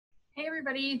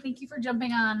everybody. Thank you for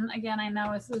jumping on. Again, I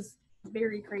know this is a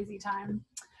very crazy time,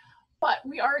 but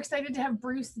we are excited to have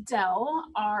Bruce Dell,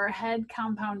 our head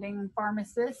compounding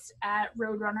pharmacist at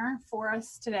Roadrunner, for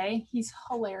us today. He's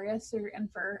hilarious, so you're in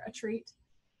for a treat.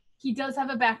 He does have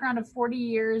a background of 40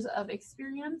 years of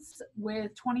experience,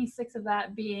 with 26 of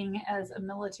that being as a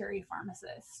military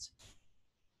pharmacist.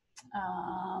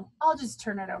 I'll just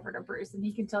turn it over to Bruce and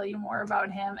he can tell you more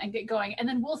about him and get going. And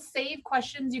then we'll save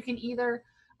questions. You can either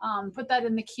put that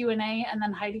in the Q&A and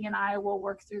then Heidi and I will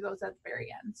work through those at the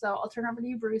very end. So I'll turn over to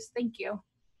you, Bruce. Thank you.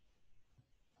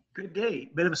 Good day.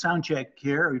 Bit of a sound check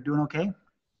here. Are you doing okay?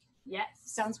 Yes,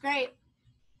 sounds great.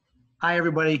 Hi,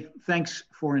 everybody. Thanks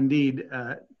for indeed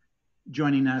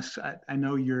joining us. I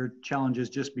know your challenges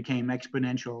just became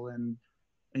exponential, and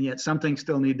yet some things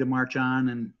still need to march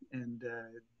on, and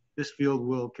this field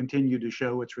will continue to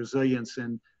show its resilience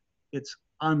and its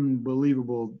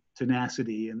unbelievable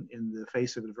tenacity in the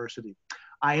face of adversity.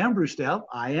 I am Bruce Dell.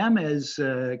 I am, as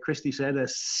Christy said, a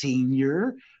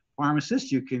senior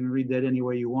pharmacist. You can read that any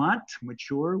way you want: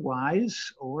 mature,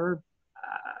 wise, or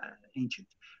ancient.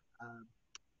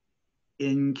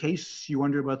 In case you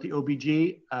wonder about the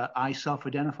OBG, I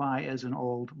self-identify as an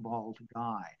old, bald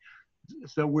guy.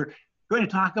 So we're going to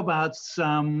talk about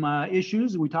some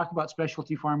issues. We talk about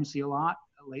specialty pharmacy a lot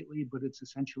lately, but it's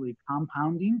essentially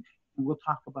compounding. And we'll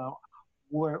talk about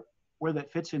where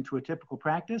that fits into a typical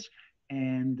practice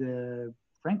and,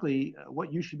 frankly,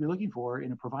 what you should be looking for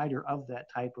in a provider of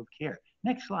that type of care.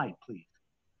 Next slide, please.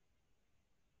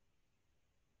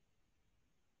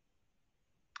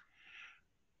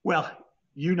 Well,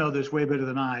 you know this way better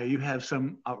than I. You have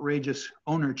some outrageous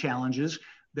owner challenges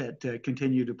that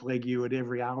continue to plague you at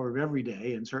every hour of every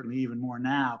day, and certainly even more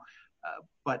now.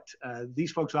 But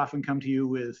these folks often come to you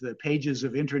with pages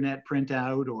of internet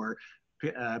printout or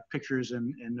pictures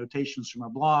and notations from a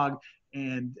blog,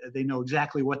 and they know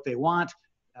exactly what they want.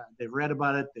 They've read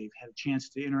about it. They've had a chance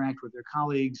to interact with their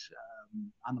colleagues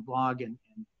on the blog and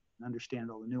understand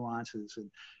all the nuances.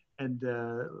 And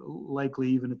likely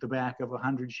even at the back of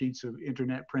 100 sheets of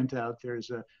internet printout, there's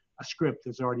a script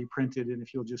that's already printed, and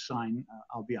if you'll just sign,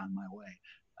 I'll be on my way.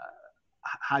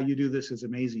 How you do this is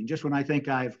amazing. Just when I think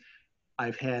I've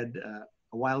had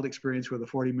a wild experience with a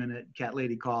 40-minute cat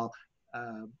lady call,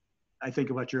 I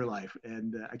think about your life,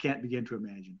 and I can't begin to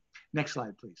imagine. Next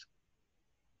slide, please.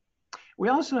 We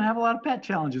also have a lot of pet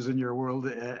challenges in your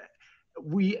world.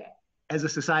 We, as a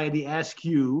society, ask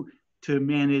you to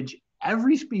manage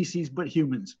every species but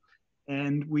humans.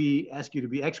 And we ask you to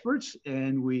be experts,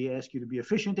 and we ask you to be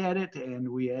efficient at it, and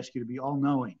we ask you to be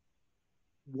all-knowing.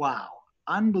 Wow,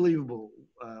 unbelievable,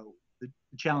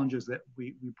 the challenges that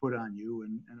we put on you,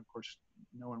 and of course,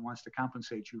 no one wants to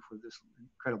compensate you for this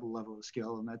incredible level of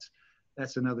skill, and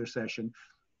that's another session.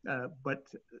 But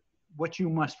what you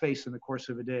must face in the course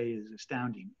of a day is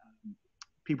astounding.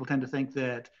 People tend to think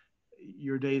that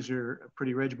your days are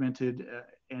pretty regimented,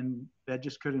 and that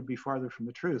just couldn't be farther from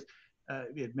the truth.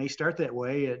 It may start that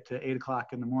way at 8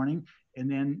 o'clock in the morning,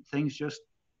 and then things just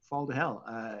fall to hell.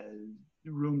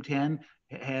 Room 10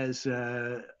 has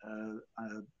a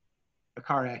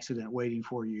car accident waiting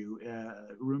for you.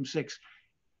 Room 6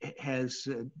 has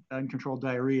uncontrolled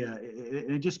diarrhea.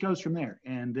 It just goes from there.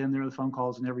 And then there are the phone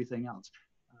calls and everything else.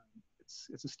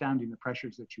 It's astounding, the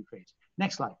pressures that you face.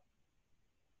 Next slide.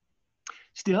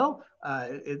 Still,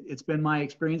 it's been my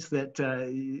experience that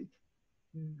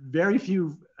very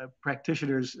few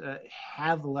practitioners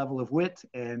have the level of wit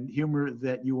and humor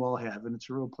that you all have, and it's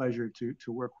a real pleasure to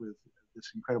work with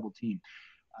this incredible team.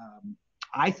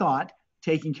 I thought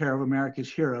taking care of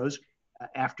America's heroes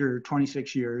after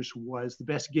 26 years was the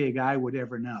best gig I would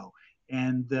ever know.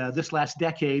 And this last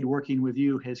decade working with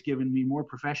you has given me more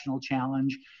professional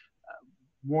challenge,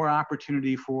 more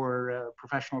opportunity for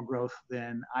professional growth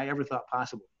than I ever thought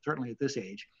possible, certainly at this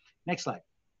age. Next slide.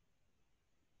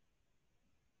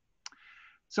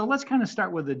 So let's kind of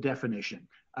start with a definition.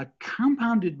 A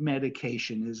compounded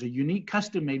medication is a unique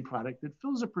custom-made product that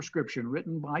fills a prescription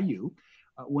written by you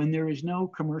when there is no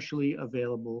commercially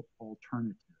available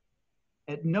alternative.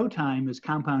 At no time is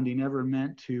compounding ever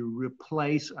meant to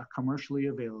replace a commercially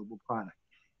available product.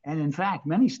 And in fact,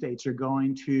 many states are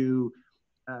going to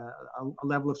a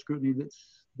level of scrutiny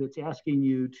that's asking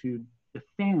you to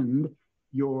defend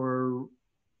your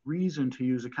reason to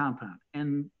use a compound.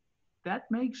 And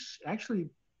that makes actually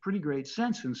pretty great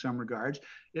sense in some regards.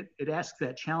 It asks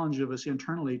that challenge of us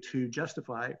internally to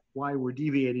justify why we're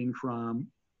deviating from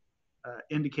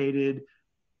indicated,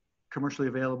 commercially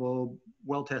available,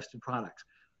 well-tested products.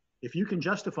 If you can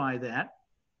justify that,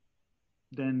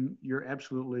 then you're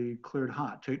absolutely cleared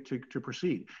hot to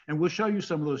proceed. And we'll show you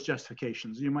some of those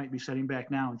justifications. You might be sitting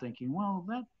back now and thinking, well,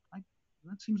 that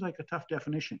seems like a tough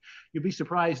definition. You'll be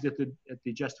surprised at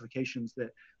the justifications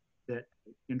that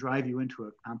can drive you into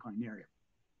a compounding area.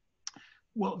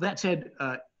 Well, that said,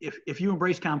 if you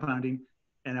embrace compounding,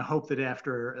 and I hope that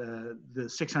after the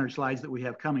 600 slides that we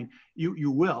have coming,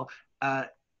 you will,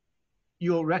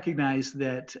 you'll recognize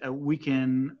that we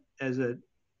can, as an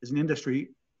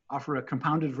industry, offer a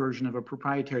compounded version of a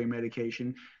proprietary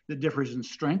medication that differs in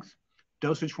strength,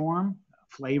 dosage form,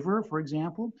 flavor, for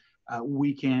example.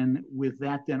 We can, with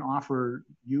that, then offer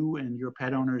you and your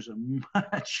pet owners a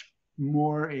much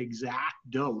more exact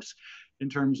dose in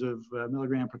terms of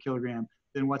milligram per kilogram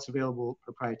than what's available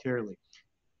proprietarily.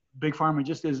 Big Pharma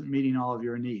just isn't meeting all of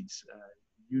your needs.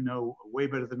 You know way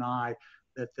better than I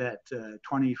that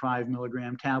 25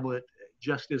 milligram tablet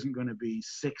just isn't going to be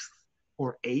 6th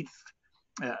or 8th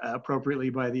appropriately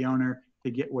by the owner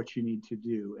to get what you need to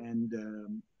do.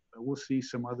 And we'll see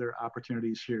some other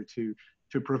opportunities here to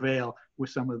prevail with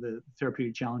some of the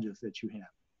therapeutic challenges that you have.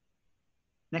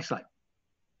 Next slide.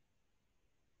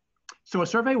 So a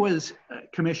survey was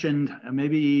commissioned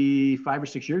maybe 5 or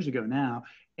 6 years ago now.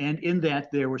 And in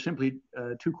that, there were simply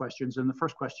 2 questions. And the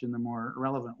first question, the more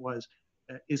relevant, was,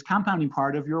 is compounding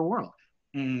part of your world?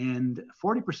 And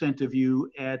 40% of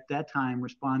you at that time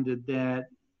responded that,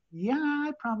 yeah,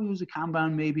 I probably use a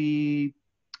compound maybe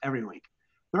every week.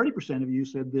 30% of you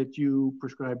said that you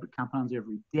prescribe compounds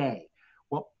every day.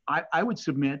 Well, I would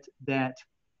submit that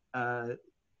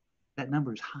that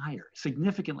number is higher,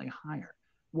 significantly higher.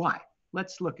 Why?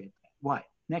 Let's look at that. Why?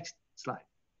 Next slide.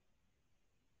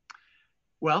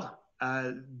 Well,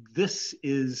 this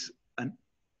is an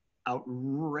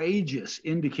outrageous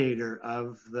indicator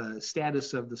of the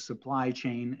status of the supply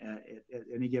chain at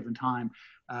any given time.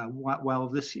 While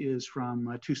this is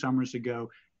from 2 summers ago,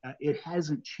 it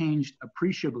hasn't changed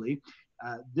appreciably.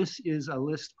 This is a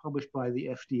list published by the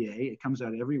FDA. It comes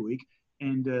out every week.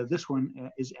 And this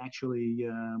one is actually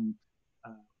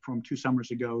from 2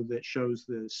 summers ago that shows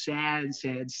the sad,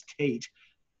 sad state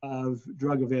of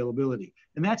drug availability.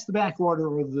 And that's the back order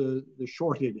or the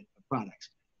shorted products.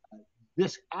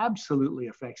 This absolutely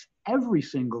affects every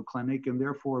single clinic and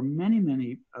therefore many,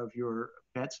 many of your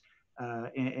pets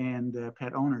and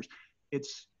pet owners.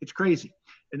 It's crazy.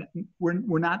 And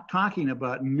we're not talking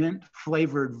about mint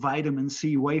flavored vitamin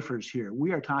C wafers here.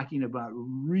 We are talking about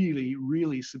really,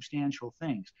 really substantial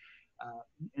things.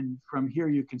 And from here,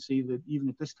 you can see that even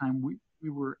at this time, we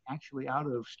were actually out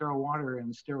of sterile water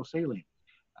and sterile saline.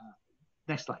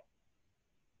 Next slide.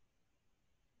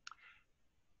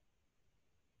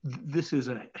 This is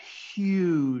a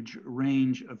huge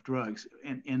range of drugs,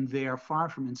 and they are far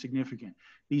from insignificant.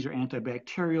 These are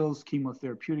antibacterials,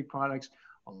 chemotherapeutic products,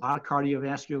 a lot of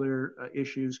cardiovascular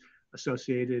issues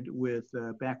associated with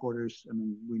back orders. I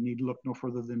mean, we need to look no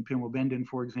further than pimobendin,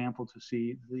 for example, to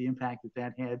see the impact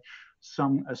that had.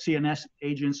 Some CNS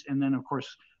agents, and then, of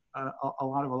course, a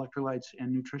lot of electrolytes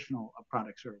and nutritional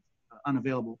products are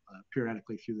unavailable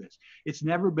periodically through this. It's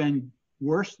never been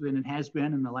worse than it has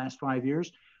been in the last 5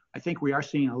 years. I think we are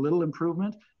seeing a little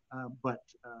improvement, but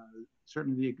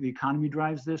certainly the economy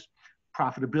drives this.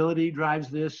 Profitability drives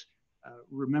this.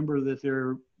 Remember that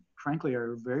there, frankly,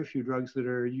 are very few drugs that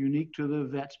are unique to the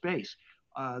vet space.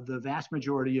 The vast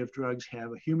majority of drugs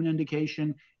have a human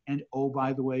indication and, oh,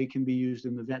 by the way, can be used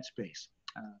in the vet space.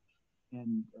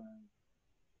 And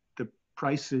the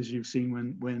prices you've seen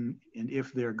when and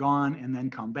if they're gone and then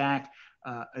come back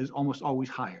is almost always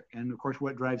higher. And of course,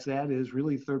 what drives that is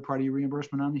really third-party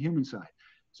reimbursement on the human side.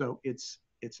 So it's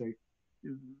a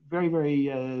very,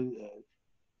 very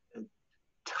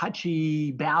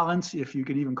touchy balance, if you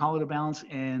can even call it a balance,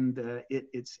 and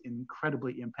it's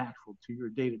incredibly impactful to your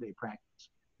day-to-day practice.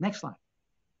 Next slide.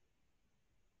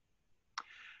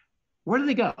 Where do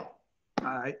they go?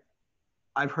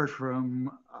 I've heard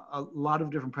from a lot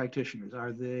of different practitioners.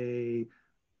 Are they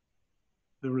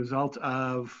the result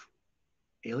of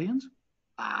aliens?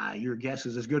 Your guess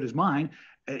is as good as mine.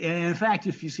 And in fact,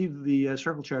 if you see the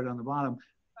circle chart on the bottom,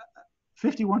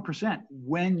 51%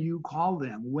 when you call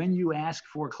them, when you ask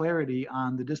for clarity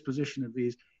on the disposition of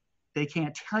these, they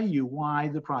can't tell you why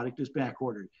the product is back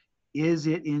ordered. Is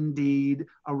it indeed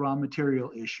a raw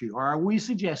material issue? Or are we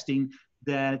suggesting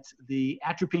that the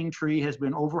atropine tree has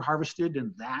been over harvested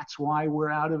and that's why we're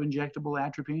out of injectable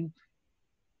atropine?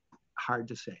 Hard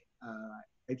to say.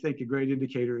 I think a great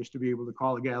indicator is to be able to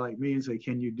call a guy like me and say,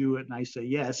 can you do it? And I say,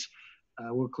 yes.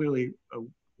 Well, clearly,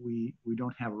 we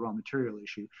don't have a raw material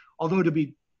issue. Although, to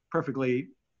be perfectly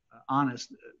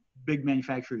honest, big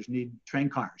manufacturers need train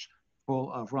cars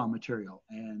full of raw material.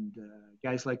 And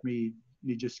guys like me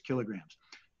need just kilograms.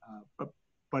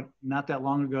 But not that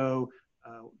long ago,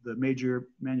 the major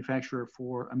manufacturer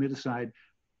for imidacide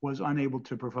was unable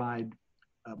to provide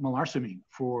melarsoline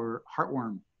for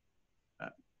heartworm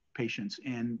patients,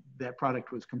 and that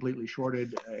product was completely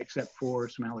shorted except for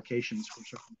some allocations for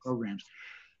certain programs.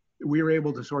 We were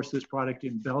able to source this product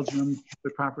in Belgium, have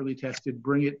it properly tested,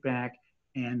 bring it back,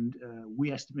 and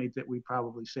we estimate that we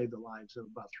probably saved the lives of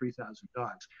about 3,000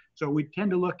 dogs. So we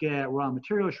tend to look at raw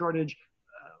material shortage,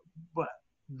 but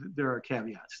there are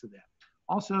caveats to that.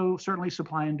 Also, certainly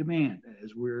supply and demand,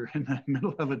 as we're in the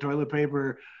middle of a toilet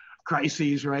paper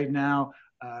crisis right now.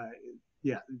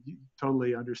 Yeah, you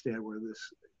totally understand where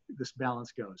this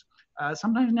balance goes.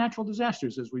 Sometimes natural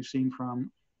disasters, as we've seen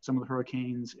from some of the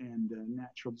hurricanes and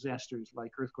natural disasters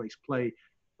like earthquakes play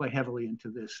heavily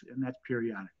into this, and that's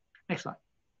periodic. Next slide.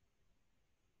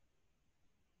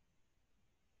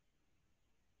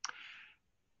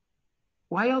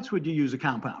 Why else would you use a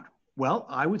compound? Well,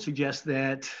 I would suggest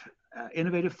that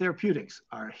innovative therapeutics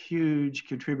are a huge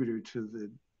contributor to the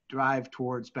drive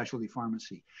towards specialty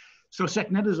pharmacy. So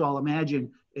secnidazole,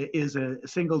 imagine, is a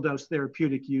single dose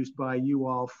therapeutic used by you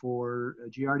all for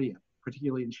Giardia,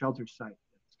 particularly in shelter sites.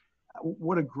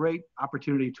 What a great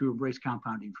opportunity to embrace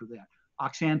compounding for that.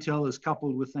 Oxantil is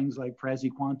coupled with things like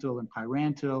praziquantel and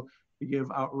pyrantel to give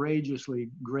outrageously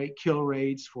great kill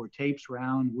rates for tapes,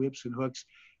 round, whips, and hooks,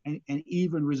 and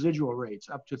even residual rates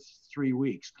up to 3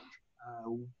 weeks.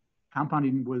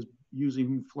 Compounding was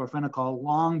using fluorophenocal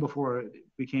long before it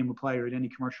became a player in any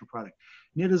commercial product.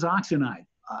 Nitazoxanide,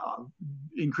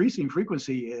 increasing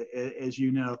frequency, as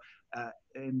you know,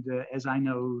 and as I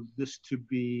know this to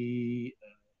be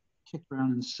kicked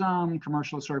around in some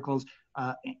commercial circles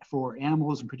for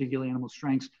animals, and particularly animal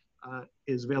strengths,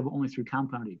 is available only through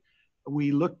compounding.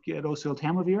 We look at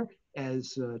oseltamivir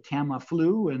as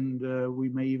Tamiflu, and we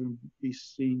may even be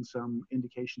seeing some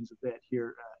indications of that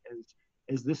here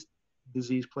as this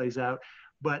disease plays out.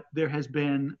 But there has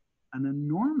been an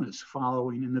enormous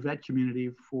following in the vet community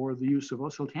for the use of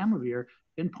oseltamivir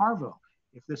in parvo.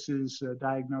 If this is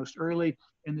diagnosed early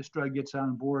and this drug gets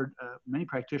on board, many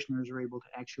practitioners are able to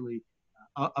actually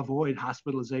avoid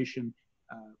hospitalization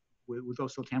with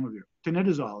oseltamivir.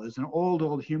 Tinidazole is an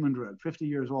old human drug, 50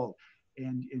 years old,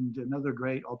 and another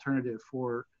great alternative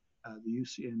for the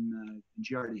use in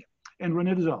Giardia. And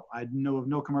ranitazole, I know of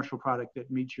no commercial product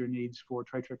that meets your needs for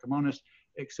tritrichomonas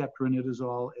except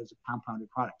ranitazole as a compounded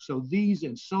product. So these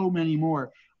and so many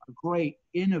more are great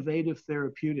innovative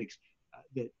therapeutics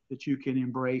that you can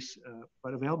embrace,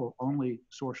 but available only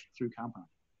sourced through compounding.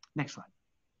 Next slide.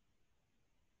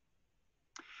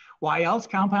 Why else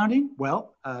compounding?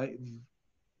 Well,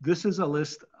 this is a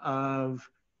list of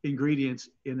ingredients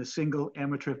in a single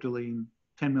amitriptyline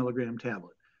 10 milligram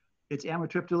tablet. It's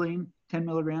amitriptyline, 10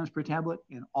 milligrams per tablet,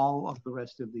 and all of the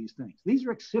rest of these things. These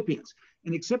are excipients,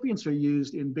 and excipients are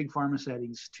used in big pharma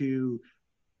settings to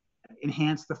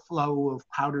enhance the flow of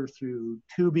powder through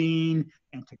tubing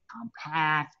and to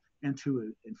compact and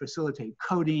to facilitate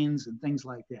coatings and things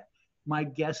like that. My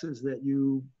guess is that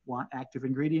you want active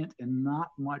ingredient and not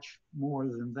much more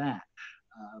than that.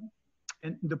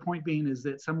 And the point being is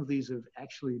that some of these have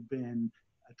actually been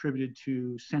attributed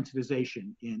to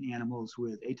sensitization in animals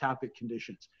with atopic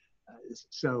conditions.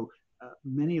 So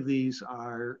many of these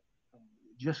are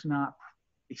just not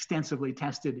extensively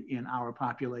tested in our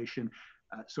population.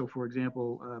 So for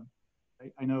example,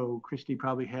 I know Christy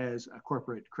probably has a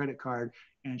corporate credit card,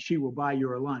 and she will buy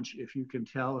your lunch if you can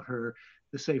tell her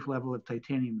the safe level of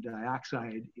titanium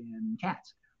dioxide in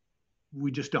cats.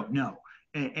 We just don't know.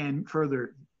 And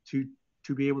further,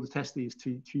 to be able to test these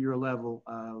to your level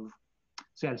of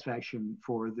satisfaction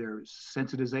for their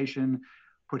sensitization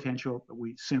potential,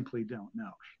 we simply don't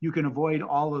know. You can avoid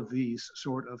all of these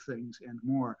sort of things and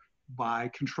more by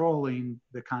controlling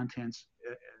the contents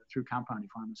through compounding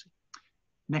pharmacy.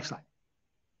 Next slide.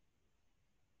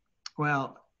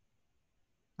 Well,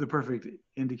 the perfect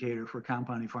indicator for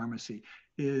compounding pharmacy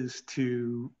is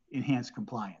to enhance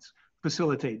compliance,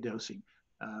 facilitate dosing.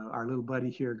 Our little buddy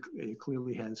here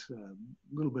clearly has a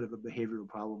little bit of a behavioral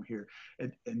problem here,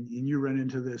 and you run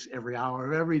into this every hour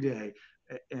of every day,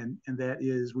 and that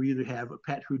is we either have a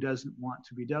pet who doesn't want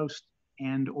to be dosed,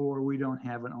 and or we don't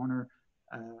have an owner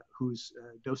who's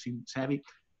dosing savvy,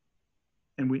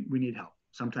 and we need help.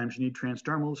 Sometimes you need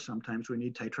transdermals, sometimes we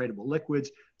need titratable liquids,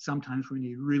 sometimes we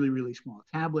need really, really small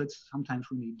tablets,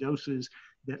 sometimes we need doses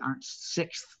that aren't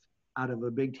sixth out of a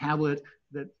big tablet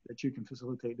that you can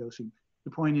facilitate dosing. The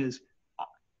point is,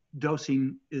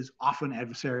 dosing is often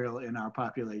adversarial in our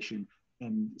population,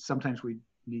 and sometimes we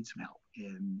need some help.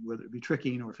 And whether it be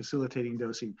tricking or facilitating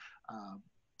dosing,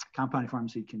 compounding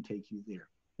pharmacy can take you there.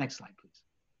 Next slide, please.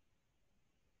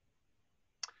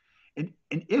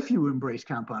 And if you embrace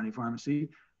compounding pharmacy,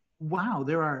 wow,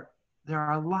 there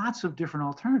are lots of different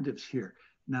alternatives here.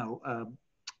 Now,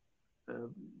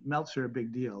 melts are a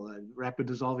big deal. Rapid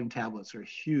dissolving tablets are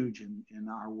huge in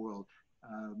our world.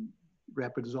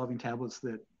 Rapid dissolving tablets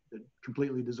that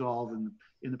completely dissolve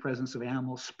in the presence of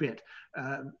animal spit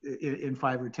in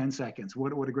 5 or 10 seconds.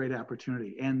 What a great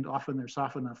opportunity. And often they're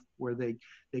soft enough where they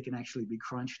can actually be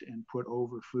crunched and put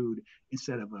over food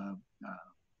instead of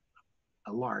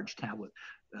a large tablet.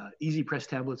 Easy press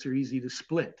tablets are easy to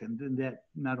split, and then that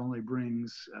not only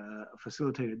brings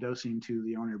facilitated dosing to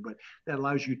the owner, but that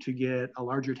allows you to get a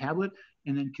larger tablet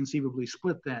and then conceivably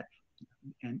split that,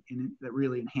 and that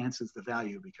really enhances the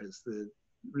value, because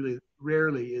really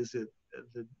rarely is it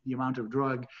the amount of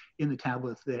drug in the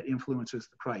tablet that influences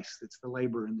the price. It's the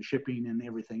labor and the shipping and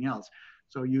everything else.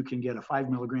 So you can get a 5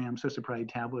 milligram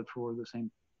cisapride tablet for the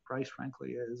same price,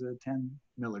 frankly, as a 10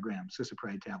 milligram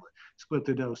cisapride tablet. Split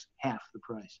the dose, half the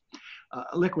price.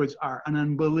 Liquids are an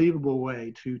unbelievable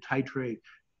way to titrate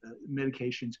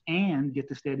medications and get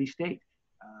to steady state.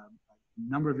 A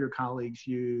number of your colleagues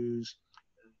use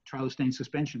trilostane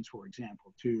suspensions, for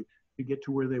example, to get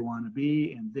to where they want to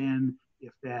be. And then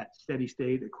if that steady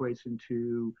state equates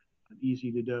into an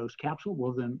easy to dose capsule,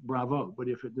 well then bravo. But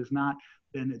if it does not,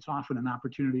 then it's often an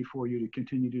opportunity for you to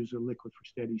continue to use a liquid for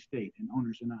steady state, and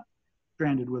owners are not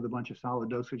stranded with a bunch of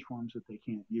solid dosage forms that they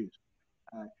can't use.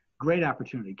 Great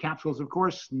opportunity. Capsules, of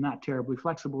course, not terribly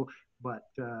flexible, but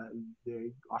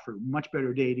they offer much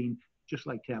better dating, just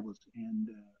like tablets, and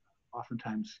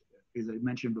oftentimes, as I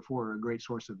mentioned before, are a great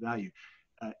source of value.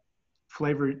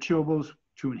 Flavored chewables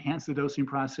to enhance the dosing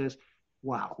process.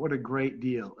 Wow, what a great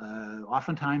deal.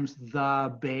 Oftentimes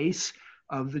the base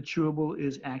of the chewable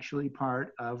is actually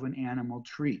part of an animal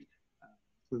treat.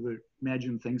 So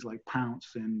imagine things like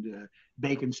Pounce and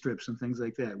bacon strips and things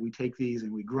like that. We take these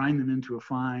and we grind them into a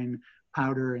fine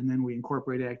powder, and then we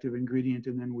incorporate active ingredient,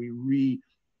 and then we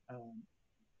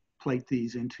plate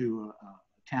these into a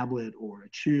tablet or a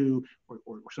chew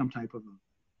or some type of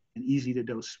an easy to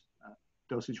dose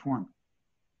dosage form.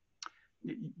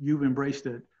 You've embraced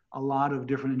a lot of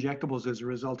different injectables as a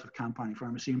result of compounding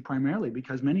pharmacy, and primarily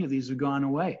because many of these have gone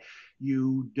away.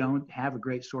 You don't have a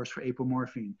great source for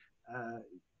apomorphine.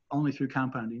 Only through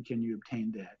compounding can you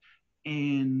obtain that.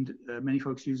 And many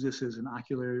folks use this as an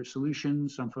ocular solution.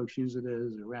 Some folks use it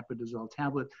as a rapid dissolve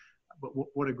tablet. But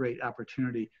what a great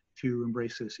opportunity to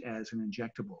embrace this as an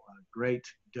injectable. A great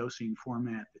dosing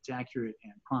format that's accurate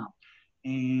and prompt.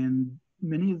 And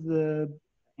many of the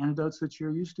antidotes that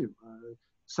you're used to,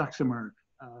 Suxamer,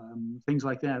 things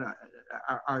like that,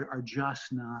 are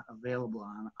just not available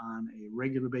on a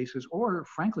regular basis, or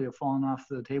frankly have fallen off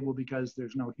the table because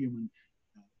there's no human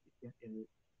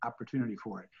opportunity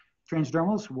for it.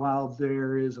 Transdermals, while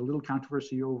there is a little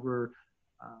controversy over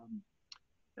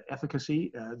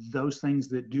efficacy, those things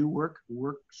that do work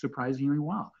surprisingly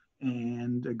well.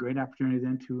 And a great opportunity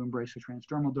then to embrace a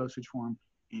transdermal dosage form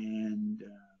and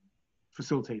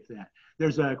facilitate that.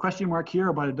 There's a question mark here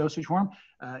about a dosage form.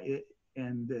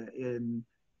 In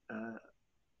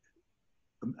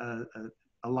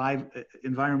a live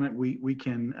environment, we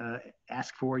can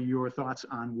ask for your thoughts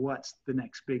on what's the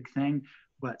next big thing.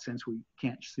 But since we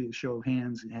can't see a show of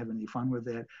hands and have any fun with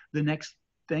that, the next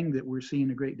thing that we're seeing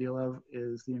a great deal of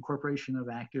is the incorporation of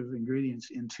active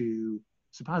ingredients into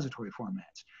suppository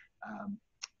formats.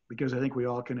 Because I think we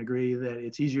all can agree that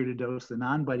it's easier to dose the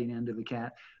non-biting end of the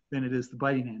cat than it is the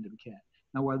biting end of the cat.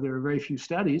 Now, while there are very few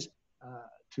studies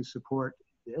to support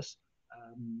this,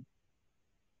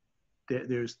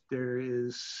 there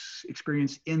is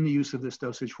experience in the use of this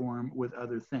dosage form with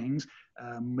other things.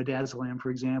 Midazolam, for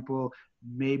example,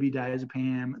 maybe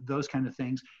diazepam, those kind of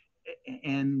things.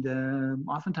 And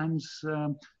oftentimes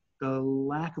the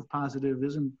lack of positive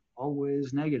isn't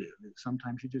always negative.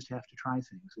 Sometimes you just have to try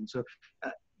things. And so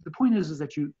the point is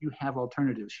that you have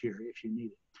alternatives here if you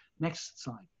need it. Next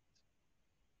slide.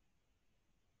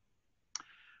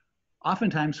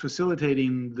 Oftentimes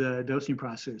facilitating the dosing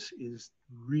process is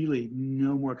really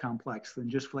no more complex than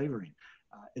just flavoring.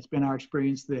 It's been our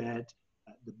experience that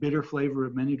the bitter flavor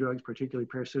of many drugs, particularly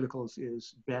parasiticals,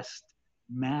 is best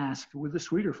masked with a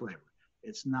sweeter flavor.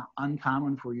 It's not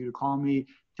uncommon for you to call me,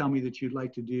 tell me that you'd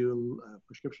like to do a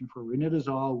prescription for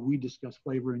ranitidine. We discuss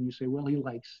flavor and you say, well, he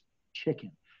likes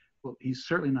chicken. Well, he's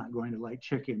certainly not going to like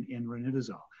chicken in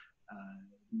ranitidine.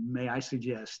 May I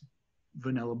suggest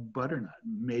vanilla butternut,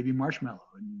 maybe marshmallow?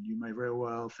 And you might very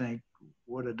well think,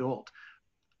 what a dolt.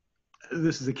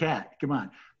 This is a cat, come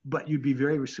on. But you'd be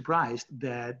very surprised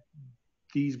that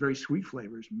these very sweet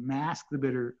flavors mask the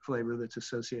bitter flavor that's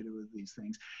associated with these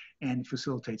things and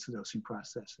facilitates the dosing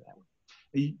process that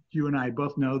way. You and I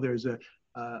both know there's a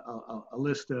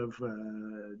list of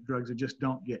drugs that just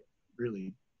don't get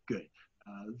really good.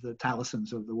 The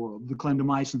Tylosyns of the world, the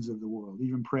clindamycins of the world,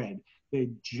 even Pred, they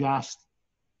just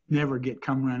never get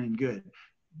come running good.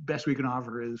 Best we can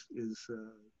offer is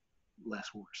less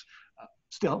worse.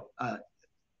 Still,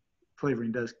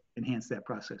 flavoring does enhance that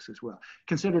process as well.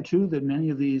 Consider too that many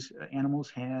of these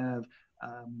animals have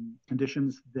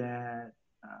conditions that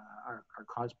are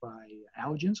caused by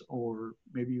allergens, or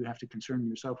maybe you have to concern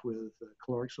yourself with a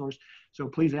caloric source. So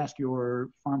please ask your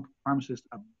pharmacist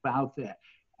about that.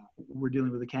 We're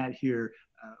dealing with a cat here,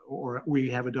 or we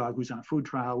have a dog who's on a food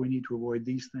trial. We need to avoid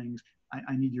these things.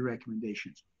 I need your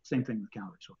recommendations. Same thing with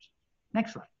calorie sources.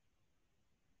 Next slide.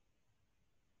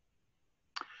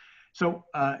 So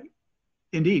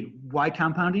indeed, why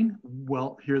compounding?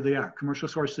 Well, here they are. Commercial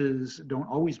sources don't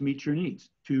always meet your needs,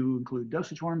 to include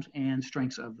dosage forms and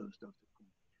strengths of those dosage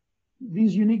forms.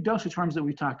 These unique dosage forms that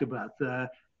we talked about, the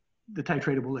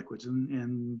titratable liquids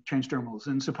and transdermals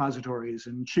and suppositories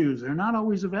and chews, they're not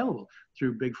always available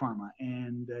through big pharma,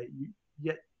 and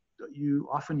yet you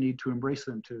often need to embrace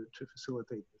them to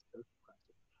facilitate this dosing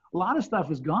process. A lot of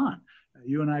stuff is gone.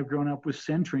 You and I have grown up with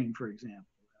Centrine, for example.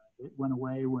 It went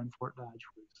away when Fort Dodge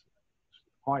was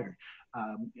acquired.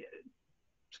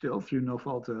 Still, through no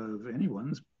fault of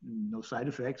anyone's, no side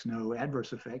effects, no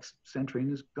adverse effects,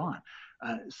 Centrine is gone.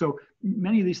 So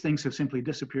many of these things have simply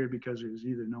disappeared because there's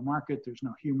either no market, there's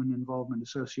no human involvement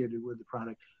associated with the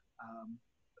product,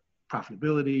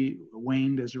 profitability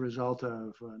waned as a result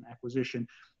of an acquisition,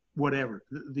 whatever.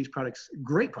 These products,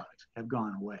 great products, have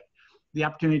gone away. The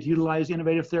opportunity to utilize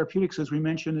innovative therapeutics, as we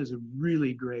mentioned, is a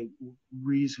really great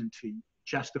reason to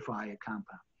justify a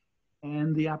compound.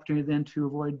 And the opportunity then to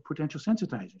avoid potential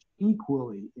sensitizers,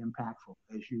 equally impactful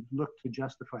as you look to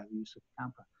justify the use of the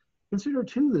compound. Consider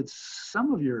too that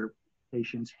some of your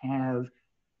patients have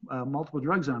multiple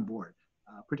drugs on board,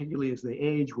 particularly as they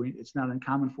age. It's not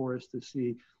uncommon for us to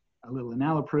see a little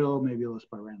enalapril, maybe a little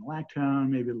spironolactone,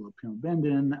 maybe a little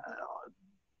pimobendin,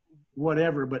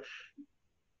 whatever, but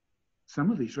some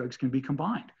of these drugs can be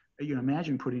combined. You know,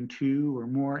 imagine putting 2 or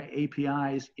more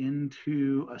APIs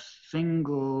into a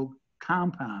single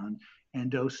compound and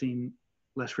dosing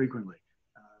less frequently.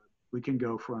 We can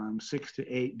go from 6 to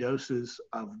 8 doses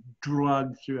of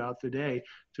drug throughout the day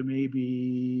to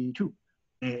maybe 2.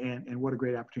 And what a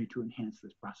great opportunity to enhance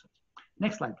this process.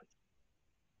 Next slide, please.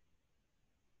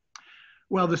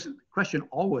 Well, this question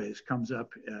always comes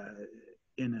up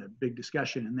in a big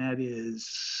discussion, and that is,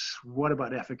 what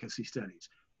about efficacy studies?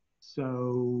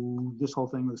 So this whole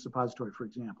thing with the suppository, for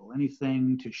example,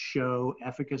 anything to show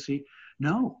efficacy?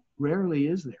 No, rarely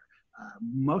is there.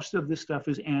 Most of this stuff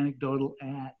is anecdotal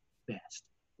at best.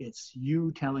 It's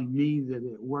you telling me that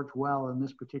it worked well in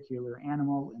this particular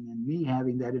animal, and then me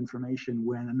having that information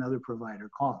when another provider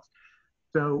calls.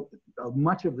 So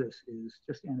much of this is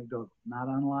just anecdotal, not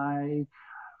unlike,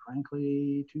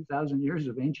 frankly, 2,000 years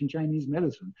of ancient Chinese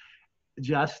medicine.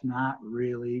 Just not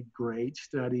really great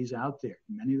studies out there.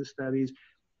 Many of the studies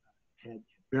had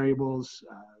variables.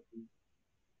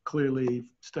 Clearly,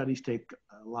 studies take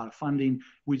a lot of funding.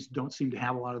 We just don't seem to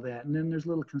have a lot of that. And then there's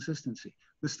little consistency.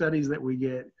 The studies that we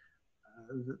get,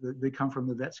 they come from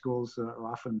the vet schools, are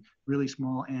often really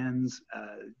small ends,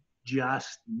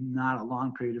 just not a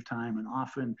long period of time. And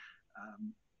often,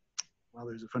 well,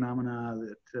 there's a phenomena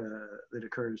that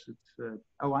occurs. It's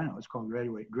oh, I know, it's called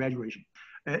graduation,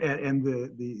 and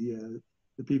the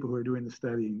people who are doing the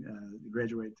studying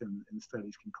graduate and the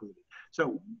study's concluded.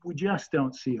 So we just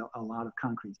don't see a lot of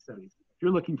concrete studies. If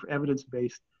you're looking for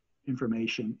evidence-based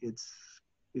information, it's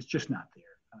just not there.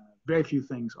 Very few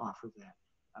things offer that,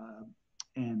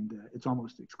 and it's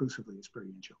almost exclusively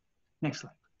experiential. Next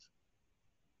slide, please.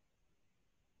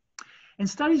 And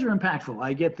studies are impactful.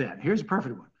 I get that. Here's a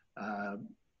perfect one.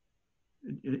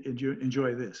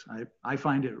 Enjoy this. I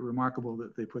find it remarkable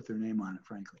that they put their name on it,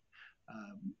 frankly.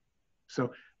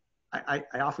 So I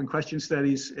often question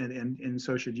studies, and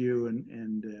so should you,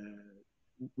 and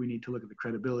we need to look at the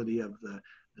credibility of the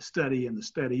study and the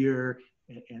studier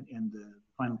and the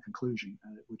final conclusion,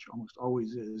 which almost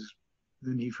always is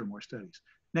the need for more studies.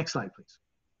 Next slide, please.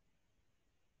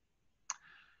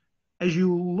 As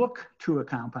you look to a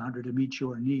compounder to meet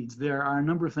your needs, there are a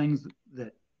number of things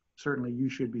that certainly you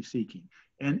should be seeking.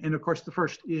 And of course, the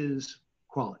first is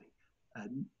quality.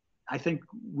 I think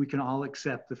we can all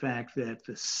accept the fact that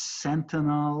the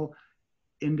sentinel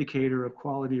indicator of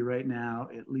quality right now,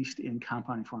 at least in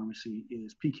compounding pharmacy,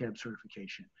 is PCAB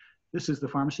certification. This is the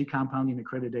Pharmacy Compounding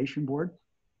Accreditation Board.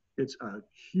 It's a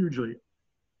hugely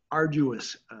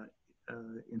arduous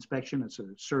inspection. It's a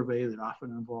survey that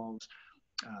often involves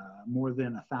more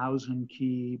than 1,000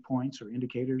 key points or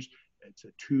indicators. It's a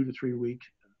 2 to 3 week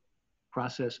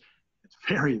process. It's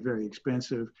very, very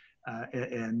expensive,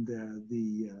 and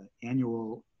the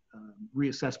annual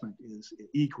reassessment is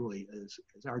equally as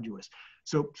arduous.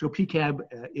 So PCAB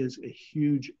is a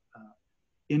huge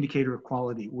indicator of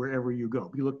quality wherever you go.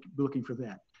 Be looking for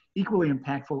that. Equally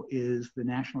impactful is the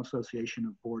National Association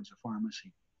of Boards of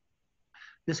Pharmacy.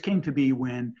 This came to be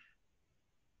when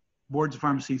boards of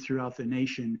pharmacy throughout the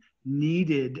nation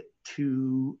needed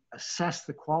to assess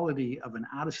the quality of an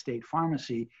out-of-state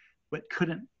pharmacy, but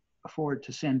couldn't afford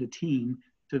to send a team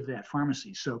to that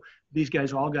pharmacy. So these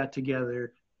guys all got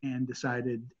together and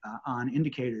decided on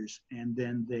indicators, and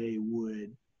then they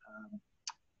would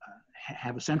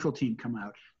have a central team come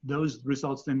out. Those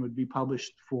results then would be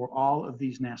published for all of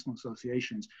these national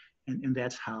associations, and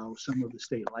that's how some of the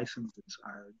state licenses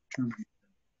are determined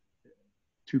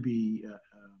to be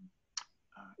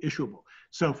issuable.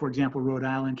 So for example, Rhode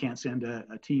Island can't send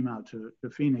a team out to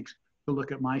Phoenix to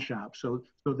look at my shop. So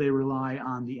they rely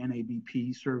on the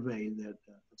NABP survey that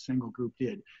a single group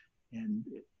did. And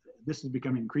this is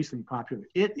becoming increasingly popular.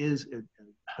 It is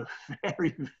a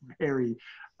very, very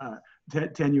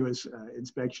tenuous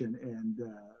inspection, and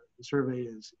the survey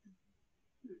is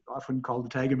often called the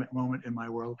Tagament moment in my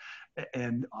world,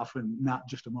 and often not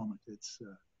just a moment. It's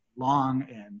long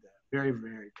and very,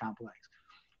 very complex.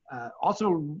 Also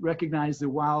recognize that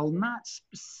while not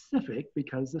specific,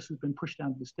 because this has been pushed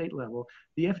down to the state level,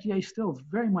 the FDA still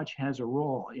very much has a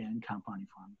role in compounding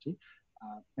pharmacy.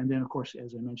 And then, of course,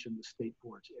 as I mentioned, the state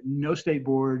boards. No state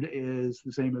board is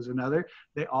the same as another.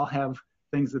 They all have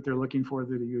things that they're looking for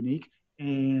that are unique.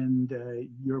 And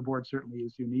your board certainly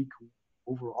is unique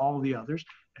over all the others.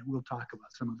 And we'll talk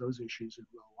about some of those issues in a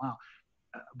little while.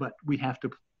 But we have to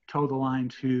toe the line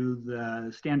to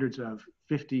the standards of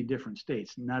 50 different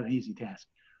states. Not an easy task.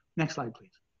 Next slide,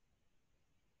 please.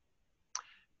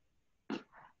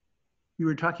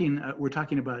 We're talking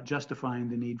about justifying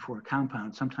the need for a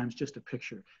compound. Sometimes just a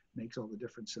picture makes all the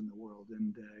difference in the world.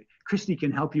 And Christy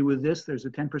can help you with this. There's a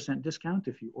 10% discount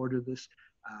if you order this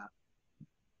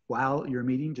while you're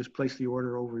meeting. Just place the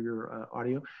order over your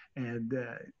audio. And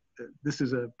this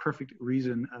is a perfect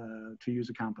reason to use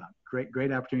a compound.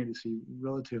 Great opportunity to see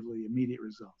relatively immediate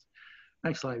results.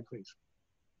 Next slide, please.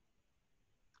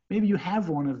 Maybe you have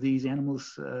one of these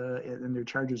animals and their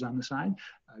chargers on the side.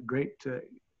 Great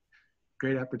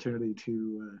opportunity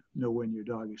to know when your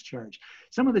dog is charged.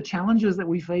 Some of the challenges that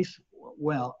we face,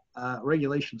 well,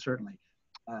 regulation certainly.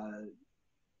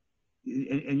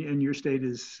 And your state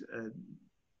is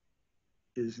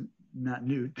not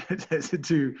new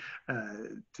to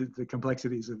the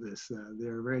complexities of this.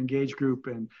 They're a very engaged group,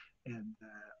 and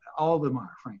all of them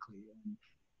are, frankly. And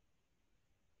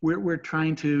we're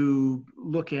trying to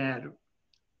look at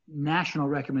national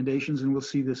recommendations, and we'll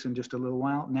see this in just a little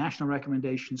while, national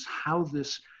recommendations, how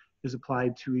this is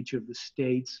applied to each of the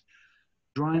states,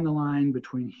 drawing the line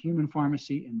between human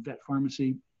pharmacy and vet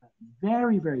pharmacy,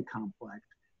 very, very complex.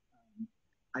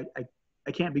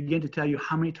 I can't begin to tell you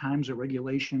how many times a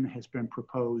regulation has been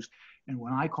proposed, and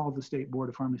when I called the State Board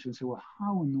of Pharmacy and said, well,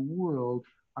 how in the world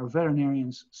are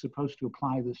veterinarians supposed to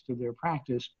apply this to their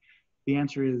practice? The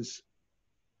answer is,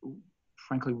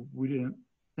 frankly, we didn't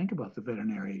think about the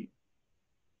veterinary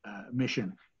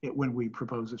mission when we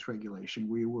proposed this regulation.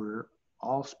 We were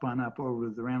all spun up over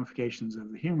the ramifications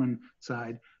of the human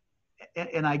side.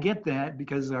 And I get that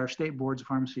because our state boards of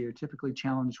pharmacy are typically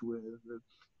challenged with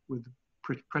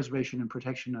preservation and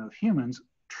protection of humans,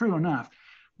 true enough.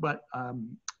 But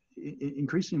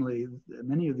increasingly,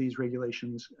 many of these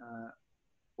regulations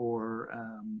or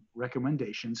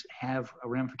recommendations have a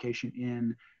ramification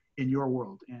in your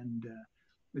world. And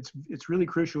it's really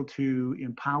crucial to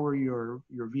empower your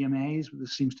VMAs.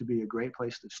 This seems to be a great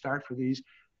place to start for these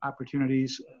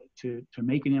opportunities to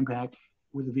make an impact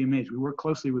with the VMAs. We work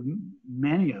closely with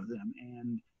many of them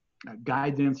and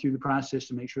guide them through the process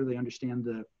to make sure they understand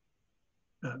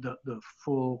the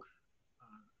full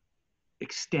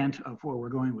extent of where we're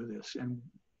going with this. And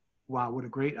wow, what a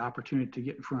great opportunity to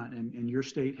get in front. And your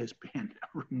state has been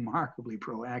remarkably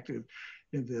proactive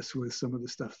in this with some of the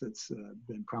stuff that's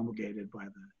been promulgated by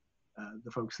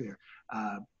the folks there.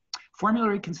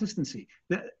 Formulary consistency.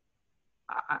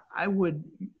 I would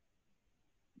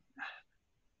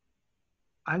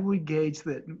gauge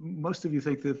that most of you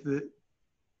think that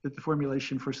the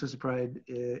formulation for cisapride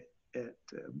at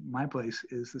my place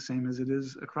is the same as it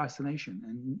is across the nation,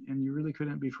 and you really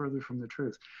couldn't be further from the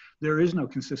truth. There is no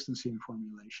consistency in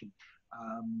formulation.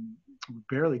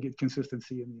 Barely get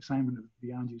consistency in the assignment of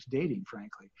beyond use dating,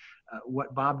 frankly.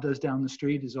 What Bob does down the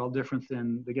street is all different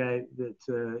than the guy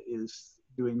that is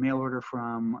doing mail order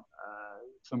from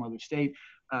some other state.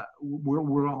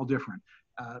 We're all different.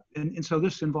 And so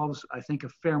this involves, I think, a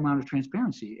fair amount of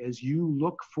transparency. As you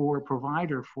look for a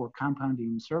provider for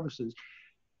compounding services,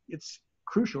 it's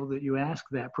crucial that you ask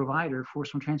that provider for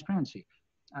some transparency.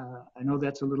 I know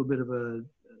that's a little bit of a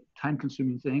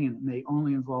time-consuming thing, and it may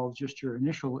only involve just your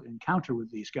initial encounter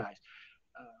with these guys.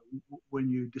 When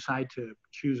you decide to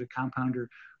choose a compounder,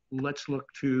 let's look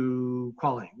to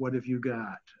quality. What have you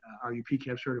got? Are you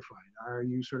PCAB certified? Are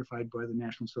you certified by the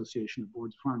National Association of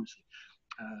Boards of Pharmacy?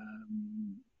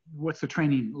 What's the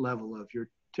training level of your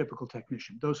typical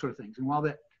technician? Those sort of things. And while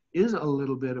that is a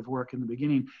little bit of work in the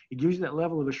beginning, it gives you that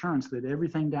level of assurance that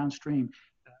everything downstream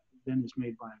then is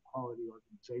made by a quality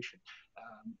organization.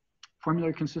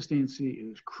 Formulary consistency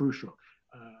is crucial.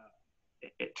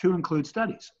 To include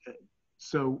studies.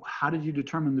 So how did you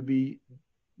determine the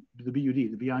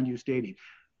BUD, the beyond use dating?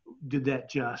 Did that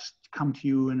just come to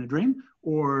you in a dream,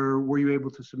 or were you able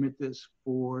to submit this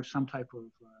for some type of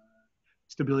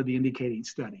stability indicating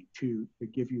study to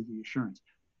give you the assurance?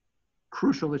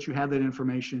 Crucial that you have that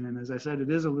information, and as I said,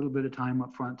 it is a little bit of time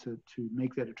up front to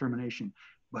make that determination,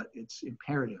 but it's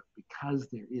imperative because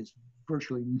there is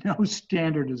virtually no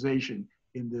standardization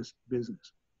in this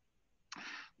business.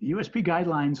 The USP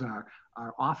guidelines are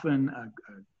often a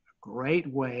great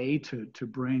way to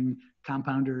bring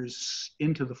compounders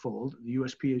into the fold. The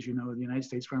USP, as you know, the United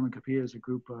States Pharmacopoeia is a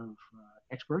group of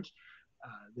experts.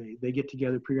 They get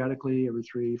together periodically every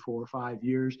 3, 4, 5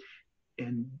 years,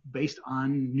 and based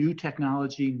on new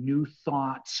technology, new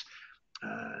thoughts,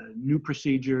 new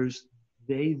procedures,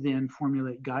 they then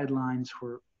formulate guidelines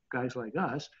for guys like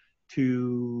us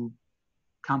to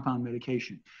compound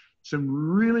medication. Some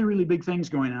really, really big things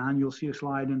going on. You'll see a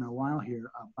slide in a while here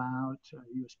about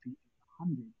USP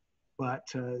 800, but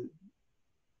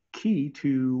key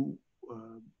to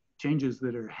changes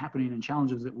that are happening and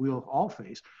challenges that we'll all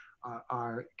face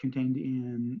are contained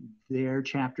in their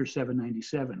chapter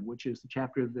 797, which is the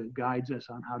chapter that guides us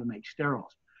on how to make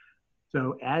sterols.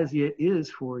 So as it is,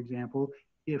 for example,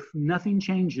 if nothing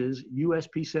changes,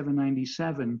 USP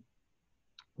 797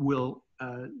 will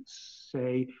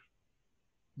say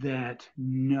that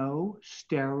no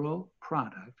sterile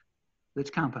product that's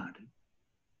compounded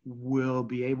will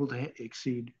be able to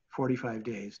exceed 45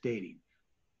 days dating.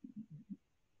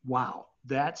 Wow,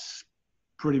 that's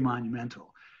pretty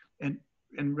monumental.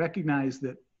 And recognize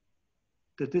that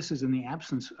this is in the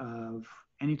absence of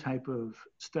any type of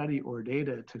study or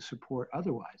data to support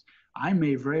otherwise. I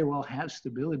may very well have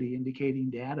stability indicating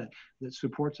data that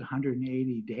supports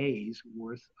 180 days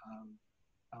worth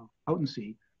of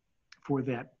potency for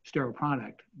that sterile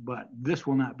product, but this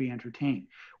will not be entertained.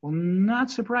 Well,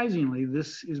 not surprisingly,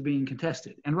 this is being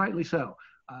contested, and rightly so.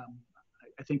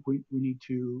 I think we need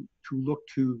to look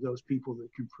to those people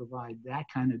that can provide that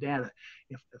kind of data.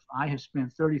 If I have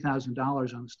spent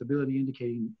 $30,000 on a stability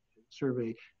indicating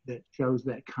survey that shows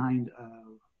that kind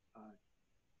of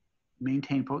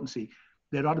maintained potency,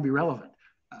 that ought to be relevant.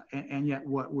 And yet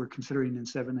what we're considering in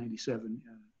 797,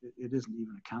 it isn't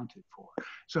even accounted for.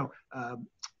 So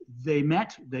they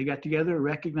met, they got together,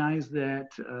 recognized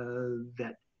that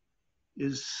that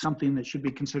is something that should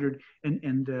be considered,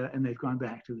 and they've gone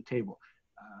back to the table.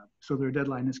 So their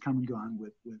deadline has come and gone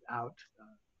without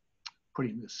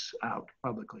putting this out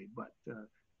publicly, but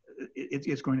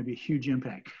it's going to be a huge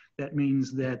impact. That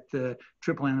means that the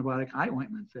triple antibiotic eye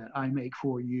ointment that I make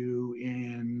for you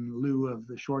in lieu of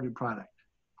the shorted product,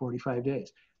 45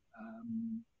 days.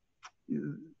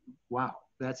 Wow,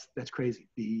 that's crazy.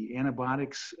 The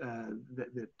antibiotics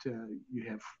that you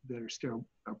have that are sterile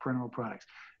parenteral products,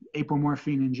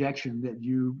 apomorphine injection that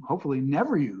you hopefully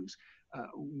never use,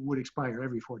 would expire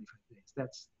every 45 days.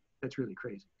 That's really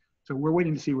crazy. So we're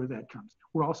waiting to see where that comes.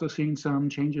 We're also seeing some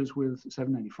changes with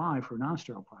 795 for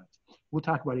non-sterile products. We'll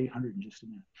talk about 800 in just a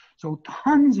minute. So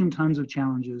tons and tons of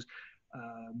challenges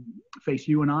face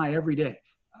you and I every day.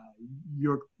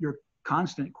 Your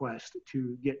constant quest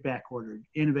to get back ordered,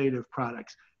 innovative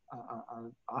products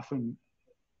are often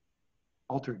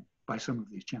altered by some of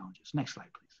these challenges. Next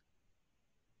slide, please.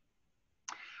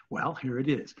 Well, here it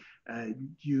is.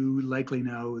 You likely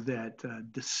know that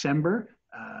December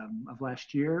of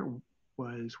last year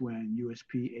was when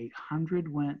USP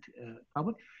 800 went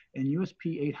public. And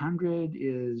USP 800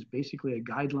 is basically a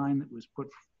guideline that was put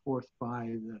forth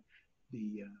by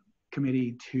the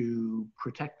committee to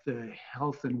protect the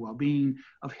health and well-being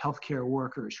of healthcare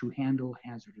workers who handle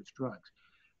hazardous drugs.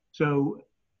 So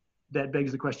that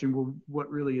begs the question, well, what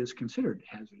really is considered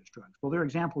hazardous drugs? Well, there are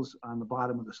examples on the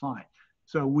bottom of the slide.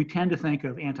 So we tend to think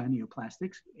of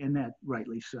anti-neoplastics, and that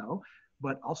rightly so,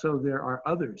 but also there are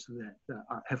others that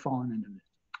have fallen into this.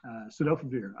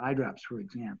 Cidofovir, eye drops, for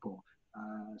example,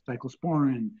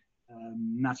 cyclosporin,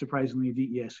 not surprisingly,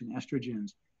 DES and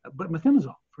estrogens, but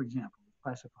methimazole, for example, is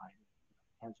classified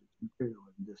as hazardous material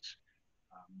in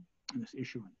this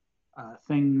issuing.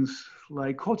 Things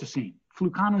like colchicine,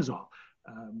 fluconazole,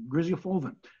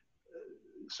 griseofulvin.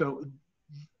 So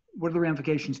what are the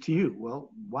ramifications to you?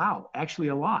 Well, wow, actually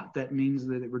a lot. That means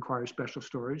that it requires special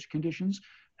storage conditions,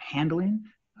 handling,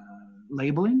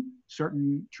 labeling,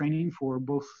 certain training for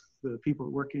both the people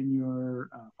that work in your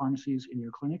pharmacies, in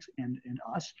your clinics, and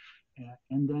us,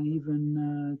 and then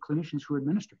even clinicians who are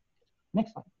administering.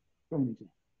 Next slide. Show an example.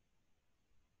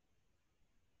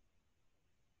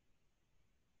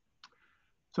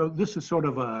 So this is sort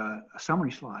of a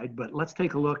summary slide, but let's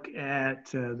take a look at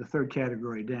the third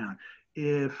category down.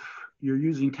 If you're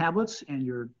using tablets and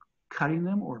you're cutting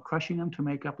them or crushing them to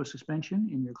make up a suspension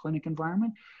in your clinic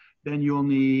environment, then you'll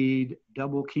need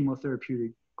double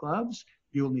chemotherapeutic gloves.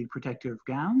 You'll need protective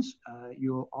gowns.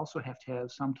 You'll also have to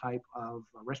have some type of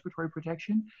respiratory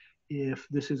protection if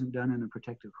this isn't done in a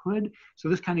protective hood. So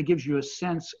this kind of gives you a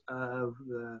sense of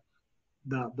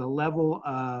the level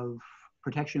of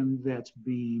protection that's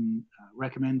being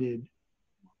recommended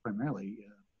primarily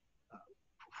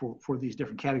for these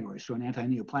different categories. So an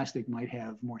anti-neoplastic might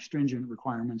have more stringent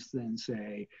requirements than,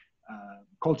 say,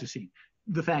 colchicine.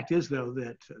 The fact is, though,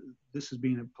 that this is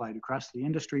being applied across the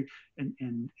industry,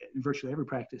 and virtually every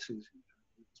practice is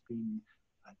being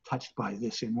touched by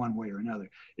this in one way or another.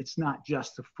 It's not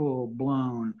just the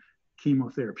full-blown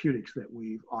chemotherapeutics that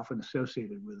we've often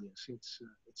associated with this.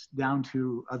 It's down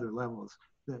to other levels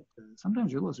that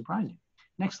sometimes are a little surprising.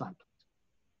 Next slide,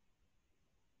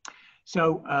 please.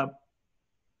 So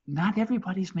not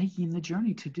everybody's making the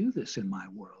journey to do this in my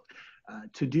world.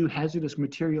 To do hazardous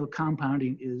material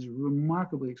compounding is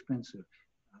remarkably expensive.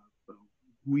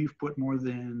 We've put more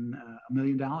than $1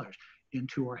 million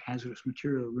into our hazardous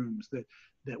material rooms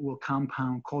that will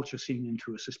compound colchicine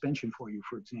into a suspension for you,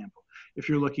 for example. If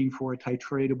you're looking for a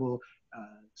titratable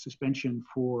suspension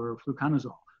for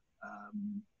fluconazole,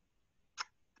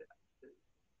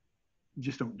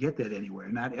 just don't get that anywhere.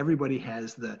 Not everybody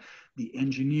has the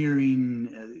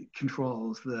engineering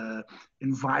controls, the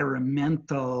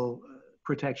environmental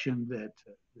protection that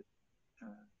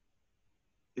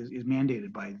is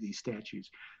mandated by these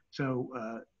statutes. So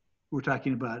we're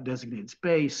talking about designated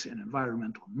space and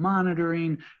environmental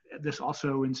monitoring. This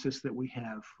also insists that we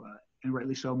have, and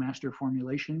rightly so, master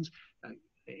formulations,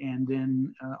 and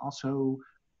then also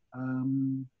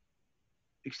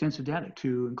extensive data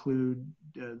to include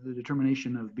the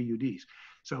determination of BUDs.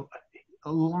 So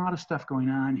a lot of stuff going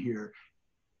on here,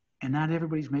 and not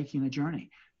everybody's making a journey.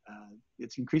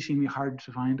 It's increasingly hard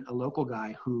to find a local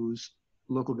guy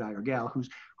or gal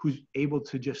who's able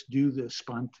to just do this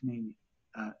spontaneously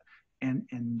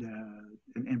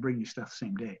and bring you stuff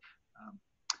same day.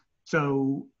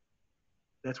 So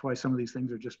that's why some of these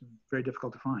things are just very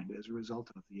difficult to find as a result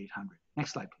of the 800.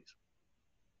 Next slide, please.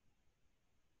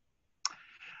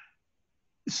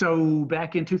 So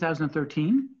back in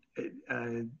 2013,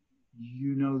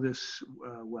 you know this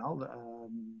well,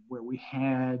 where we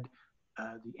had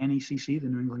the NECC, the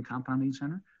New England Compounding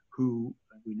Center, who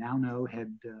we now know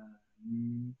had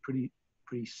pretty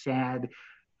sad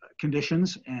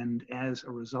conditions, and as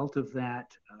a result of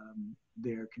that,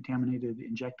 their contaminated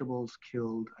injectables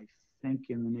killed, I think,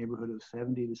 in the neighborhood of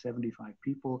 70 to 75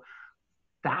 people.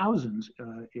 Thousands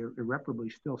irreparably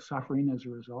still suffering as a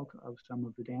result of some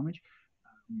of the damage,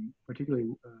 particularly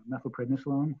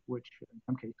methylprednisolone, which in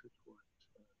some cases was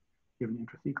given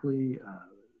intrathecally.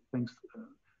 Things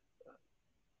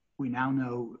we now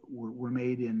know were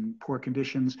made in poor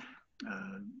conditions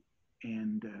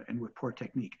and with poor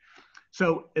technique.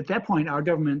 So at that point, our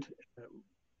government,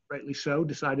 rightly so,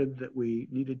 decided that we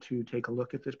needed to take a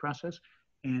look at this process.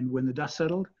 And when the dust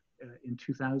settled in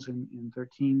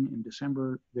 2013, in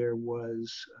December, there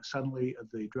was suddenly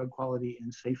the Drug Quality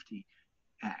and Safety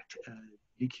Act,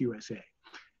 DQSA.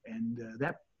 And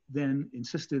that then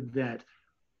insisted that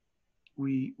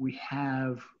we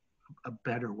have a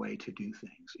better way to do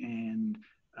things. And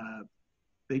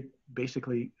they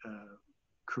basically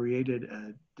created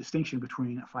a distinction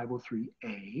between a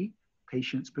 503A,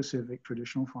 patient-specific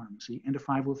traditional pharmacy, and a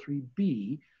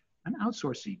 503B, an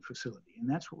outsourcing facility. And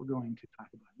that's what we're going to talk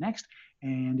about next.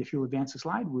 And if you'll advance the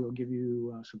slide, we'll give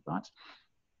you some thoughts.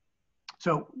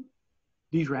 So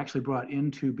these were actually brought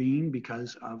into being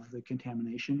because of the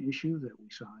contamination issue that we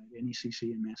saw at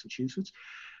NECC in Massachusetts.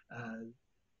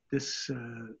 this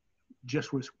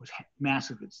just was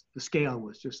massive. The scale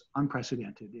was just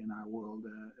unprecedented in our world.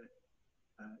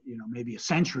 You know, maybe a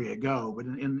century ago, but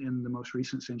in the most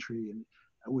recent century, and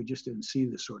we just didn't see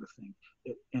this sort of thing.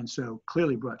 And so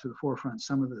clearly brought to the forefront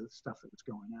some of the stuff that was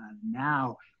going on.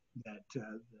 Now that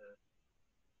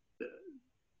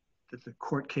that the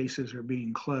court cases are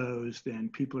being closed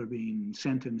and people are being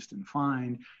sentenced and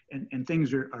fined, and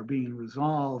things are being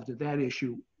resolved at that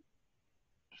issue,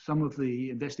 some of the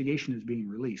investigation is being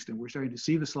released, and we're starting to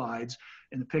see the slides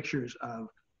and the pictures of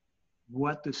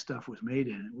what this stuff was made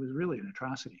in. It was really an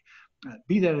atrocity.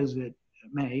 Be that as it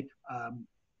may,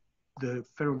 the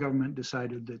federal government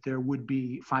decided that there would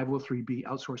be 503B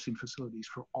outsourcing facilities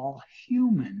for all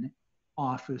human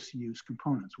office use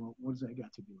components. Well, what does that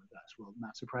got to do with us? Well,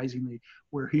 not surprisingly,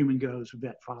 where human goes,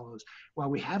 vet follows. While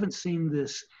we haven't seen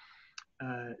this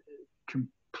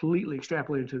completely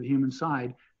extrapolated to the human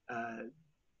side,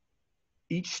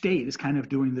 each state is kind of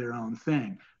doing their own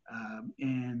thing.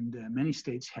 And many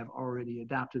states have already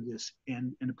adopted this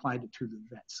and applied it to the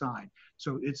vet side.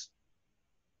 So it's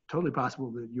totally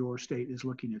possible that your state is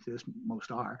looking at this,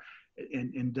 most are,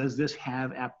 and does this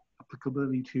have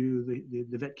applicability to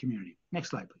the vet community? Next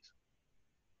slide, please.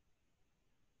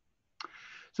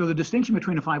 So the distinction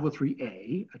between a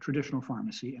 503A, a traditional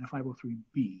pharmacy, and a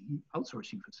 503B,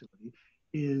 outsourcing facility,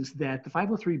 is that the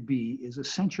 503B is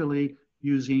essentially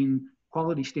using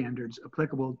quality standards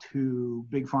applicable to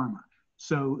big pharma.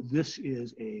 So this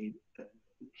is a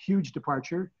huge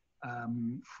departure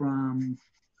from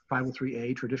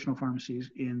 503A, traditional pharmacies,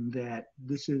 in that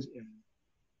this is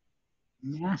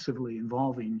massively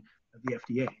involving the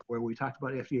FDA, where we talked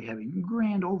about FDA having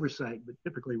grand oversight, but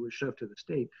typically we're shoved to the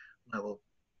state level.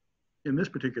 In this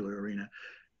particular arena,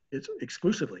 it's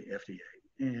exclusively FDA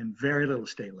and very little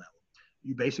state level.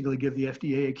 You basically give the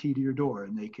FDA a key to your door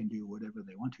and they can do whatever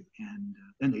they want to, and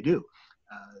then they do.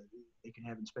 They can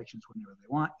have inspections whenever they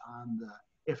want. On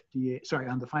the FDA, sorry,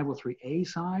 on the 503A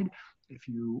side, if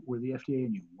you were the FDA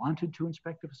and you wanted to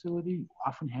inspect a facility, you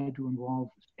often had to involve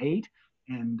the state,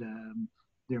 and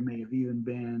there may have even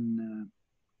been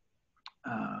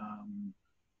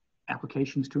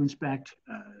applications to inspect,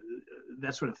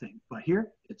 that sort of thing. But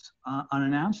here, it's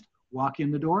unannounced. Walk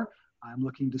in the door. I'm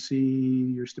looking to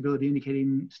see your stability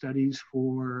indicating studies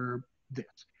for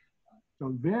this.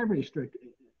 So very, very strict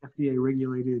FDA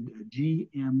regulated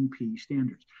GMP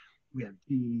standards. We have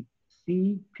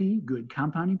GCP, good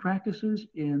compounding practices,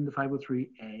 in the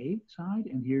 503A side,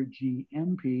 and here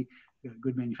GMP,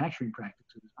 good manufacturing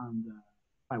practices, on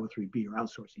the 503B or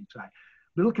outsourcing side.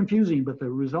 A little confusing, but the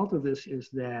result of this is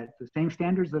that the same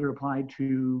standards that are applied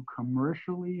to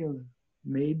commercially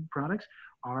made products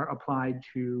are applied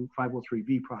to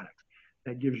 503B products.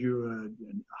 That gives you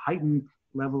a heightened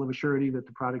level of assurity that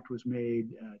the product was made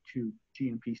to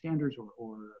GMP standards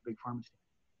or a big pharma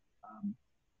standard.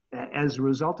 As a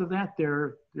result of that,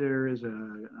 there is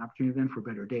an opportunity then for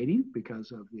better dating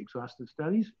because of the exhaustive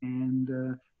studies, and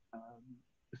to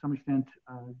some extent,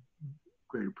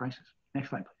 greater prices. Next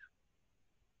slide, please.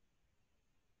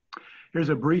 Here's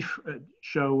a brief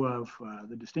show of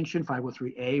the distinction.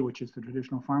 503A, which is the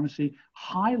traditional pharmacy,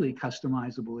 highly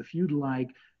customizable. If you'd like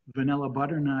vanilla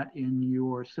butternut in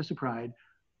your Cisapride,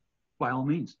 by all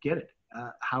means, get it.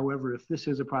 However, if this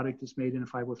is a product that's made in a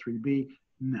 503B,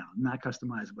 no, not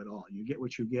customizable at all. You get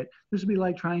what you get. This would be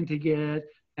like trying to get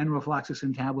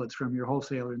enrofloxacin tablets from your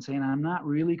wholesaler and saying, I'm not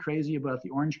really crazy about the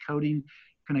orange coating.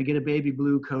 Can I get a baby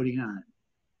blue coating on it?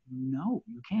 No,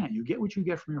 you can't. You get what you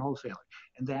get from your wholesaler.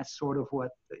 And that's sort of what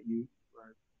you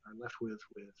are left with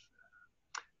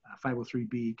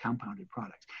 503B compounded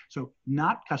products. So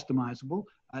not customizable,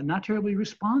 not terribly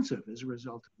responsive as a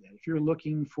result of that. If you're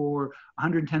looking for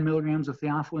 110 milligrams of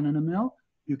theophylline in a mil,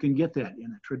 you can get that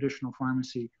in a traditional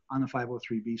pharmacy on the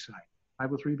 503B side.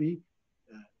 503B,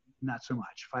 not so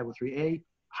much. 503A,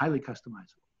 highly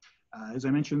customizable. As I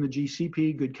mentioned, the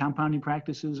GCP, good compounding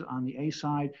practices on the A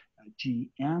side,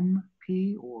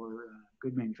 GMP, or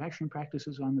good manufacturing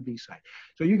practices on the B side.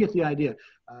 So you get the idea.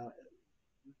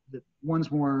 The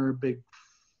one's more big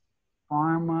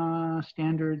pharma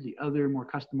standard, the other more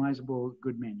customizable,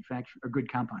 good manufacturing or good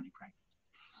compounding practice.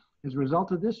 As a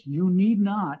result of this, you need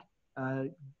not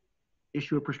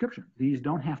issue a prescription. These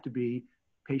don't have to be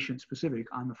patient specific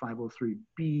on the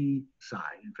 503B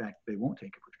side. In fact, they won't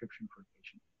take a prescription for a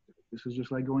patient. This is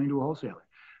just like going to a wholesaler.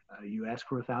 You ask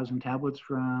for 1,000 tablets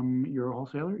from your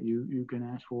wholesaler. You can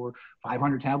ask for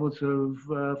 500 tablets of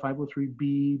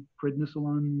 503B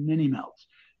prednisolone mini melts.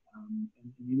 And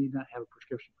you need not have a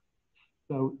prescription.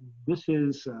 So this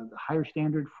is the higher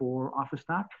standard for office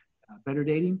stock, better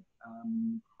dating.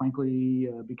 Frankly,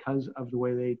 because of the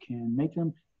way they can make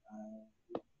them,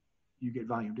 you get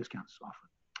volume discounts often.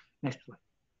 Next slide.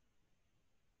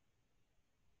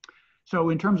 So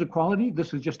in terms of quality,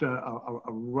 this is just a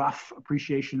rough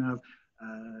appreciation of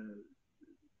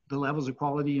the levels of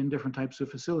quality in different types of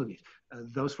facilities.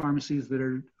 Those pharmacies that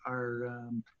are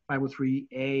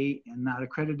 503A and not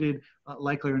accredited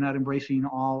likely are not embracing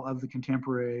all of the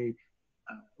contemporary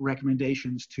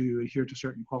recommendations to adhere to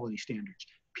certain quality standards.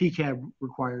 PCAB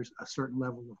requires a certain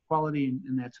level of quality,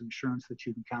 and that's an assurance that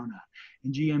you can count on.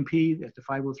 And GMP at the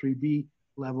 503B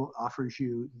level offers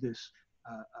you this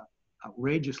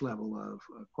outrageous level of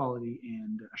quality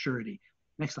and assurity.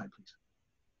 Next slide, please.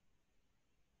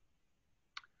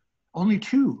 Only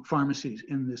 2 pharmacies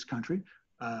in this country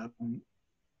that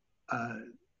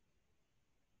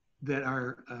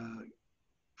are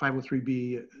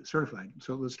 503B certified.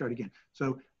 So let's start again.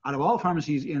 So out of all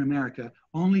pharmacies in America,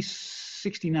 only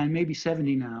 69, maybe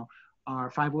 70 now, are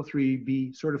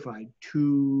 503B certified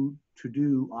to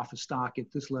do office stock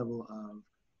at this level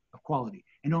of quality.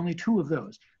 And only 2 of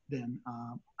those then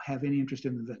have any interest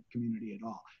in the vet community at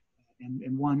all.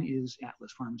 And one is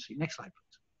Atlas Pharmacy. Next slide,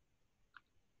 please.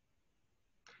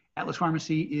 Atlas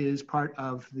Pharmacy is part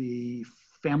of the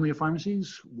family of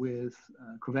pharmacies with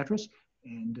Covetrus,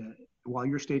 and while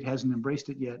your state hasn't embraced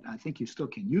it yet, I think you still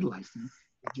can utilize them.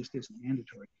 It just isn't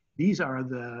mandatory. These are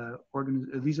the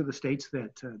states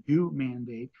that do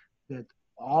mandate that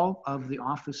all of the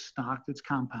office stock that's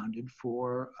compounded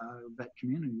for vet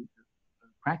community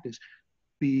practice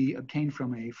be obtained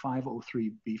from a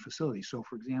 503B facility. So,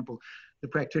 for example, the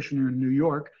practitioner in New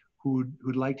York who'd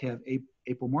like to have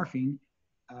apomorphine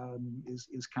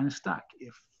is kind of stuck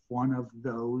if one of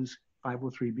those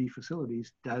 503B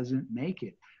facilities doesn't make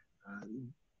it.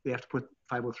 They have to put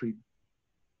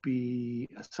 503B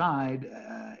aside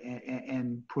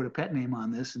and put a pet name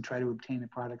on this and try to obtain a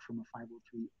product from a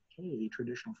 503A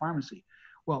traditional pharmacy.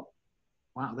 Well,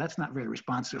 wow, that's not very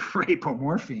responsive for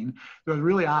apomorphine. So it's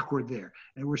really awkward there.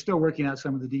 And we're still working out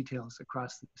some of the details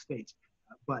across the states.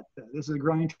 But this is a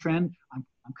growing trend. I'm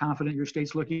confident your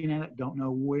state's looking at it. Don't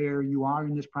know where you are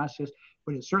in this process,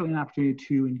 but it's certainly an opportunity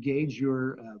to engage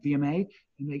your VMA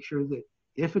and make sure that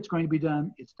if it's going to be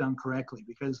done, it's done correctly.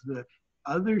 Because the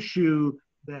other shoe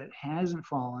that hasn't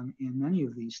fallen in many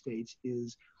of these states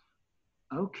is,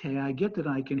 okay, I get that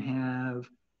I can have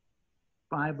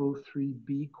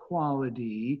 503B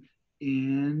quality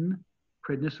in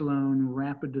prednisolone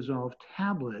rapid dissolve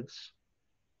tablets,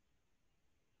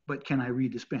 but can I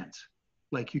redispense?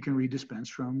 Like you can redispense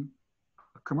from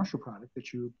a commercial product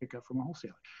that you pick up from a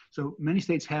wholesaler. So many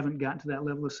states haven't gotten to that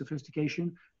level of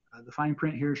sophistication. The fine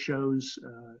print here shows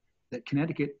that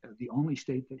Connecticut, the only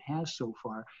state that has so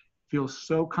far, feels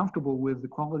so comfortable with the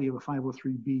quality of a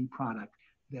 503B product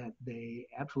that they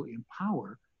absolutely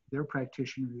empower their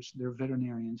practitioners, their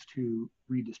veterinarians to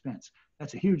redispense.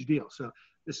 That's a huge deal. So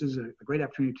this is a great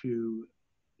opportunity to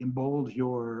embolden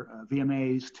your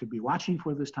VMAs to be watching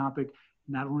for this topic,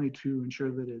 not only to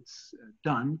ensure that it's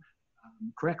done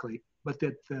correctly, but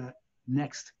that the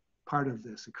next part of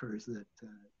this occurs that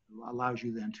allows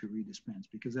you then to redispense,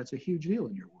 because that's a huge deal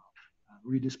in your world,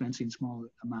 redispensing small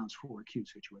amounts for acute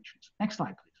situations. Next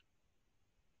slide, please.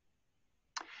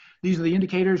 These are the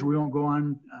indicators. We won't go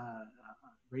on a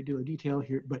great deal of detail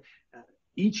here, but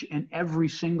each and every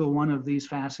single one of these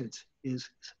facets is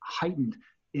heightened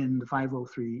in the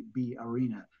 503B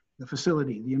arena. The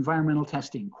facility, the environmental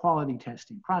testing, quality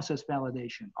testing, process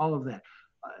validation, all of that.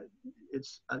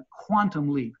 It's a quantum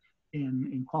leap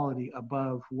in quality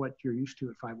above what you're used to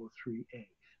at 503A.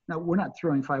 Now, we're not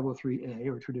throwing 503A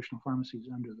or traditional pharmacies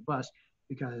under the bus,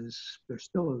 because there's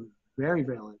still a very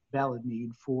valid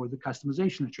need for the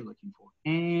customization that you're looking for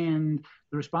and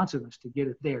the responsiveness to get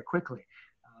it there quickly.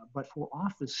 But for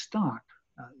office stock,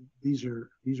 these are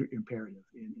imperative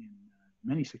in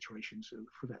many situations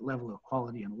for that level of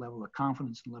quality and level of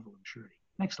confidence and level of maturity.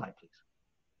 Next slide, please.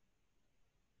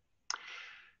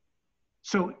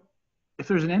 So if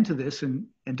there's an end to this, and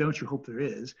don't you hope there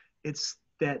is, it's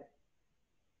that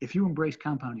if you embrace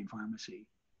compounding pharmacy,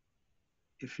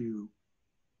 if you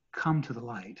come to the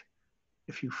light,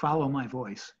 if you follow my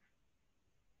voice,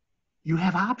 you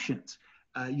have options.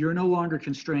 You're no longer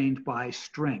constrained by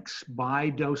strengths, by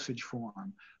dosage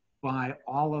form, by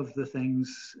all of the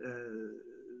things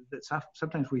that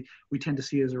sometimes we tend to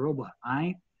see as a roadblock.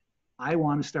 I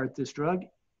want to start this drug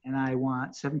and I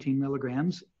want 17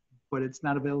 milligrams, but it's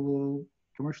not available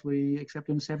commercially except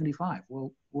in 75.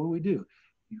 Well, what do? Do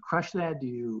you crush that? Do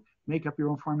you make up your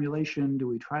own formulation? Do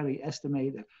we try to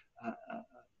estimate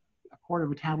a quarter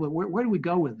of a tablet? Where do we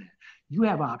go with that? You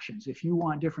have options. If you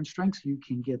want different strengths, you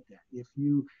can get that. If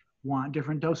you want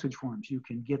different dosage forms, you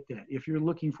can get that. If you're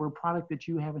looking for a product that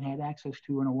you haven't had access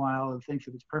to in a while and think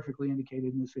that it's perfectly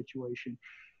indicated in this situation,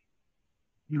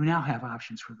 you now have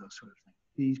options for those sort of things.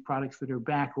 These products that are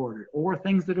back ordered or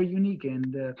things that are unique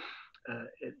and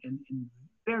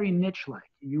very niche-like,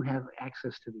 you have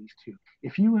access to these too.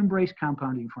 If you embrace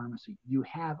compounding pharmacy, you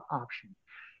have options.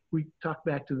 We talked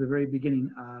back to the very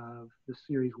beginning of the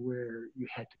series where you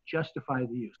had to justify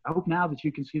the use. I hope now that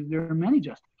you can see that there are many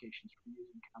justifications for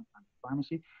using compounding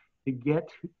pharmacy to get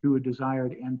to a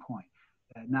desired endpoint.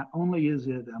 Not only is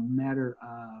it a matter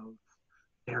of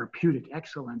therapeutic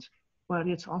excellence, but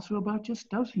it's also about just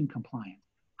dosing compliance.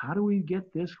 How do we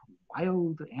get this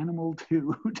wild animal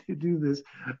to do this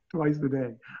twice a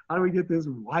day? How do we get this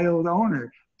wild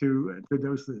owner to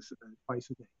dose this twice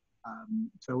a day?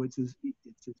 So it's as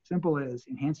simple as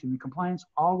enhancing the compliance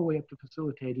all the way up to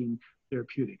facilitating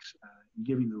therapeutics,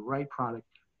 giving the right product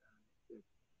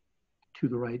to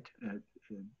the right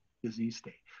disease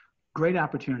state. Great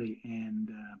opportunity, and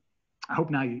I hope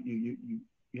now you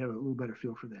have a little better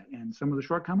feel for that and some of the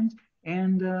shortcomings,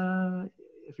 and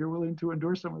if you're willing to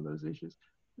endure some of those issues,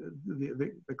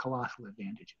 the colossal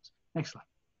advantages. Next slide.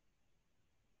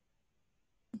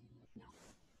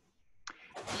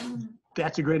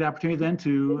 That's a great opportunity then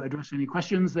to address any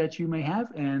questions that you may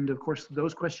have. And of course,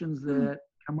 those questions that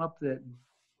come up that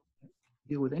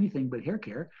deal with anything but hair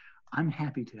care, I'm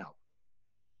happy to help.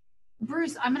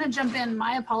 Bruce, I'm going to jump in.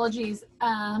 My apologies.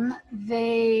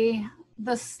 The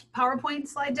PowerPoint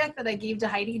slide deck that I gave to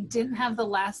Heidi didn't have the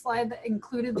last slide that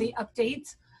included the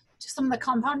updates to some of the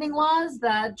compounding laws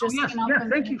that just came out. Yeah,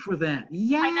 thank you for that.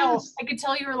 Yes. I know. I could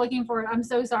tell you were looking for it. I'm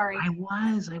so sorry. I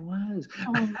was.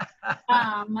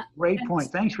 Great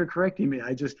point. Thanks for correcting me.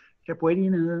 I just kept waiting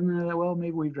and then, well,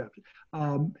 maybe we dropped it.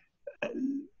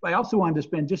 I also wanted to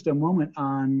spend just a moment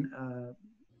on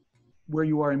where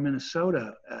you are in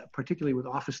Minnesota, particularly with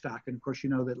office stock. And of course,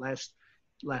 you know that last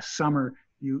summer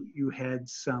you had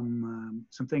some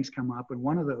things come up, and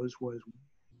one of those was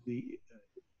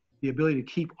the ability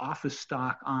to keep office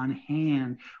stock on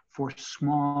hand for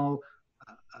small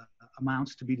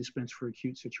amounts to be dispensed for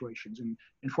acute situations. And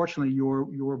unfortunately,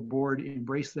 your board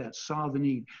embraced that, saw the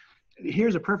need.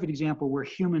 Here's a perfect example where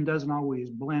human doesn't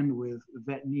always blend with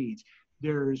vet needs.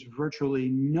 There's virtually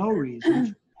no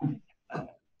reason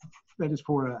that is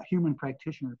for a human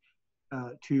practitioner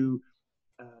to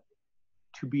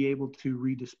be able to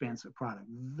redispense a product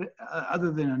other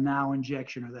than a now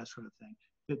injection or that sort of thing.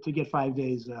 To get 5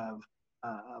 days of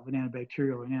an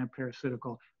antibacterial or an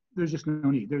antiparasitical, there's just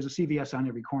no need. There's a CVS on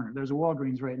every corner. There's a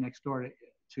Walgreens right next door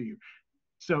to you.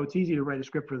 So it's easy to write a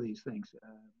script for these things.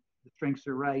 The strengths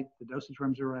are right, the dosage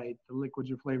forms are right, the liquids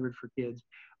are flavored for kids.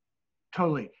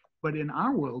 Totally. But in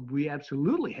our world, we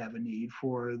absolutely have a need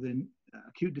for the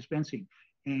acute dispensing.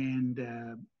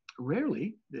 And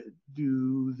rarely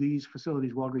do these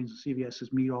facilities, Walgreens and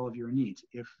CVS's, meet all of your needs.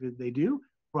 If they do,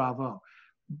 bravo.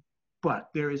 But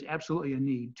there is absolutely a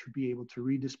need to be able to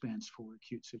redispense for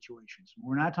acute situations.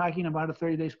 We're not talking about a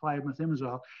 30-day supply of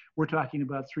methimazole. We're talking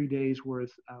about 3 days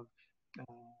worth of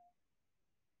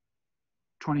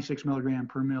 26 milligram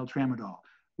per mil tramadol.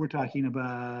 We're talking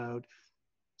about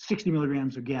 60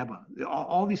 milligrams of GABA.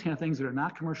 All these kind of things that are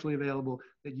not commercially available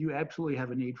that you absolutely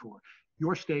have a need for.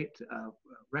 Your state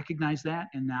recognized that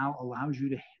and now allows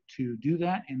you to do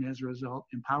that, and as a result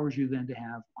empowers you then to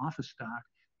have office stock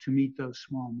to meet those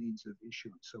small needs of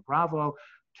issuance. So bravo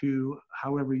to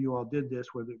however you all did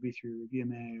this, whether it be through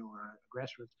VMA or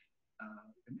grassroots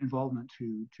involvement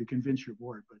to convince your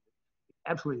board, but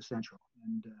absolutely essential,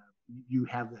 and you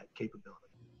have that capability.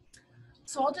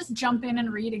 So I'll just jump in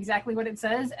and read exactly what it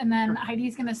says, and then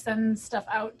Heidi's going to send stuff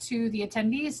out to the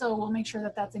attendees, so we'll make sure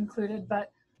that that's included.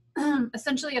 But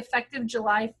essentially effective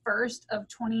July 1st of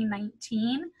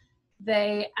 2019,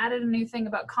 they added a new thing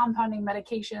about compounding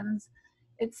medications.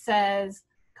 It says,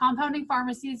 compounding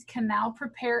pharmacies can now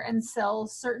prepare and sell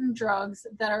certain drugs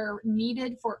that are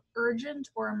needed for urgent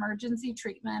or emergency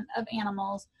treatment of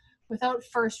animals without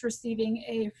first receiving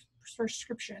a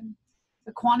prescription.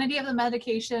 The quantity of the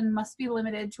medication must be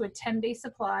limited to a 10-day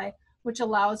supply, which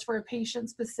allows for a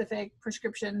patient-specific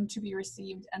prescription to be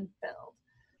received and filled.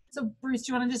 So Bruce,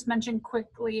 do you want to just mention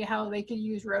quickly how they could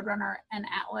use Roadrunner and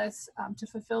Atlas to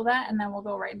fulfill that, and then we'll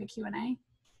go right into Q&A?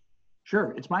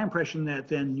 Sure. It's my impression that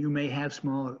then you may have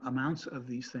small amounts of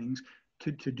these things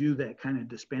to do that kind of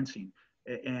dispensing.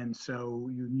 And so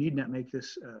you need not make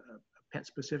this pet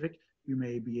specific. You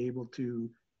may be able to,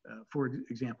 for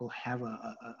example, have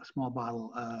a small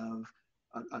bottle of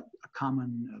a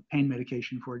common pain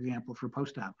medication, for example, for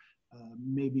post-op.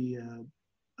 Maybe a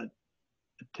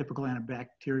typical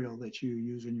antibacterial that you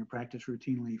use in your practice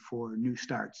routinely for new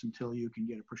starts until you can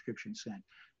get a prescription sent.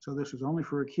 So this was only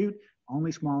for acute,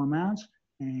 only small amounts,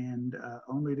 and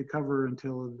only to cover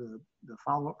until the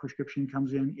follow-up prescription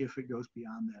comes in if it goes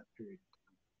beyond that period.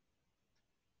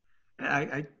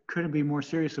 I couldn't be more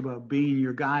serious about being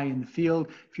your guy in the field.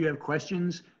 If you have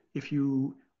questions, if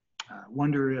you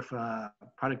wonder if a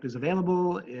product is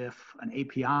available, if an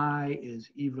API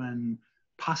is even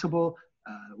possible,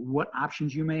 what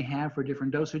options you may have for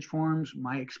different dosage forms.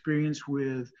 My experience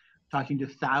with talking to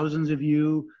thousands of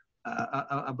you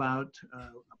about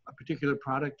a particular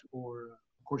product or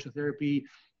a course of therapy,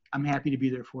 I'm happy to be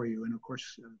there for you. And of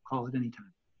course, call at any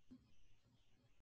time.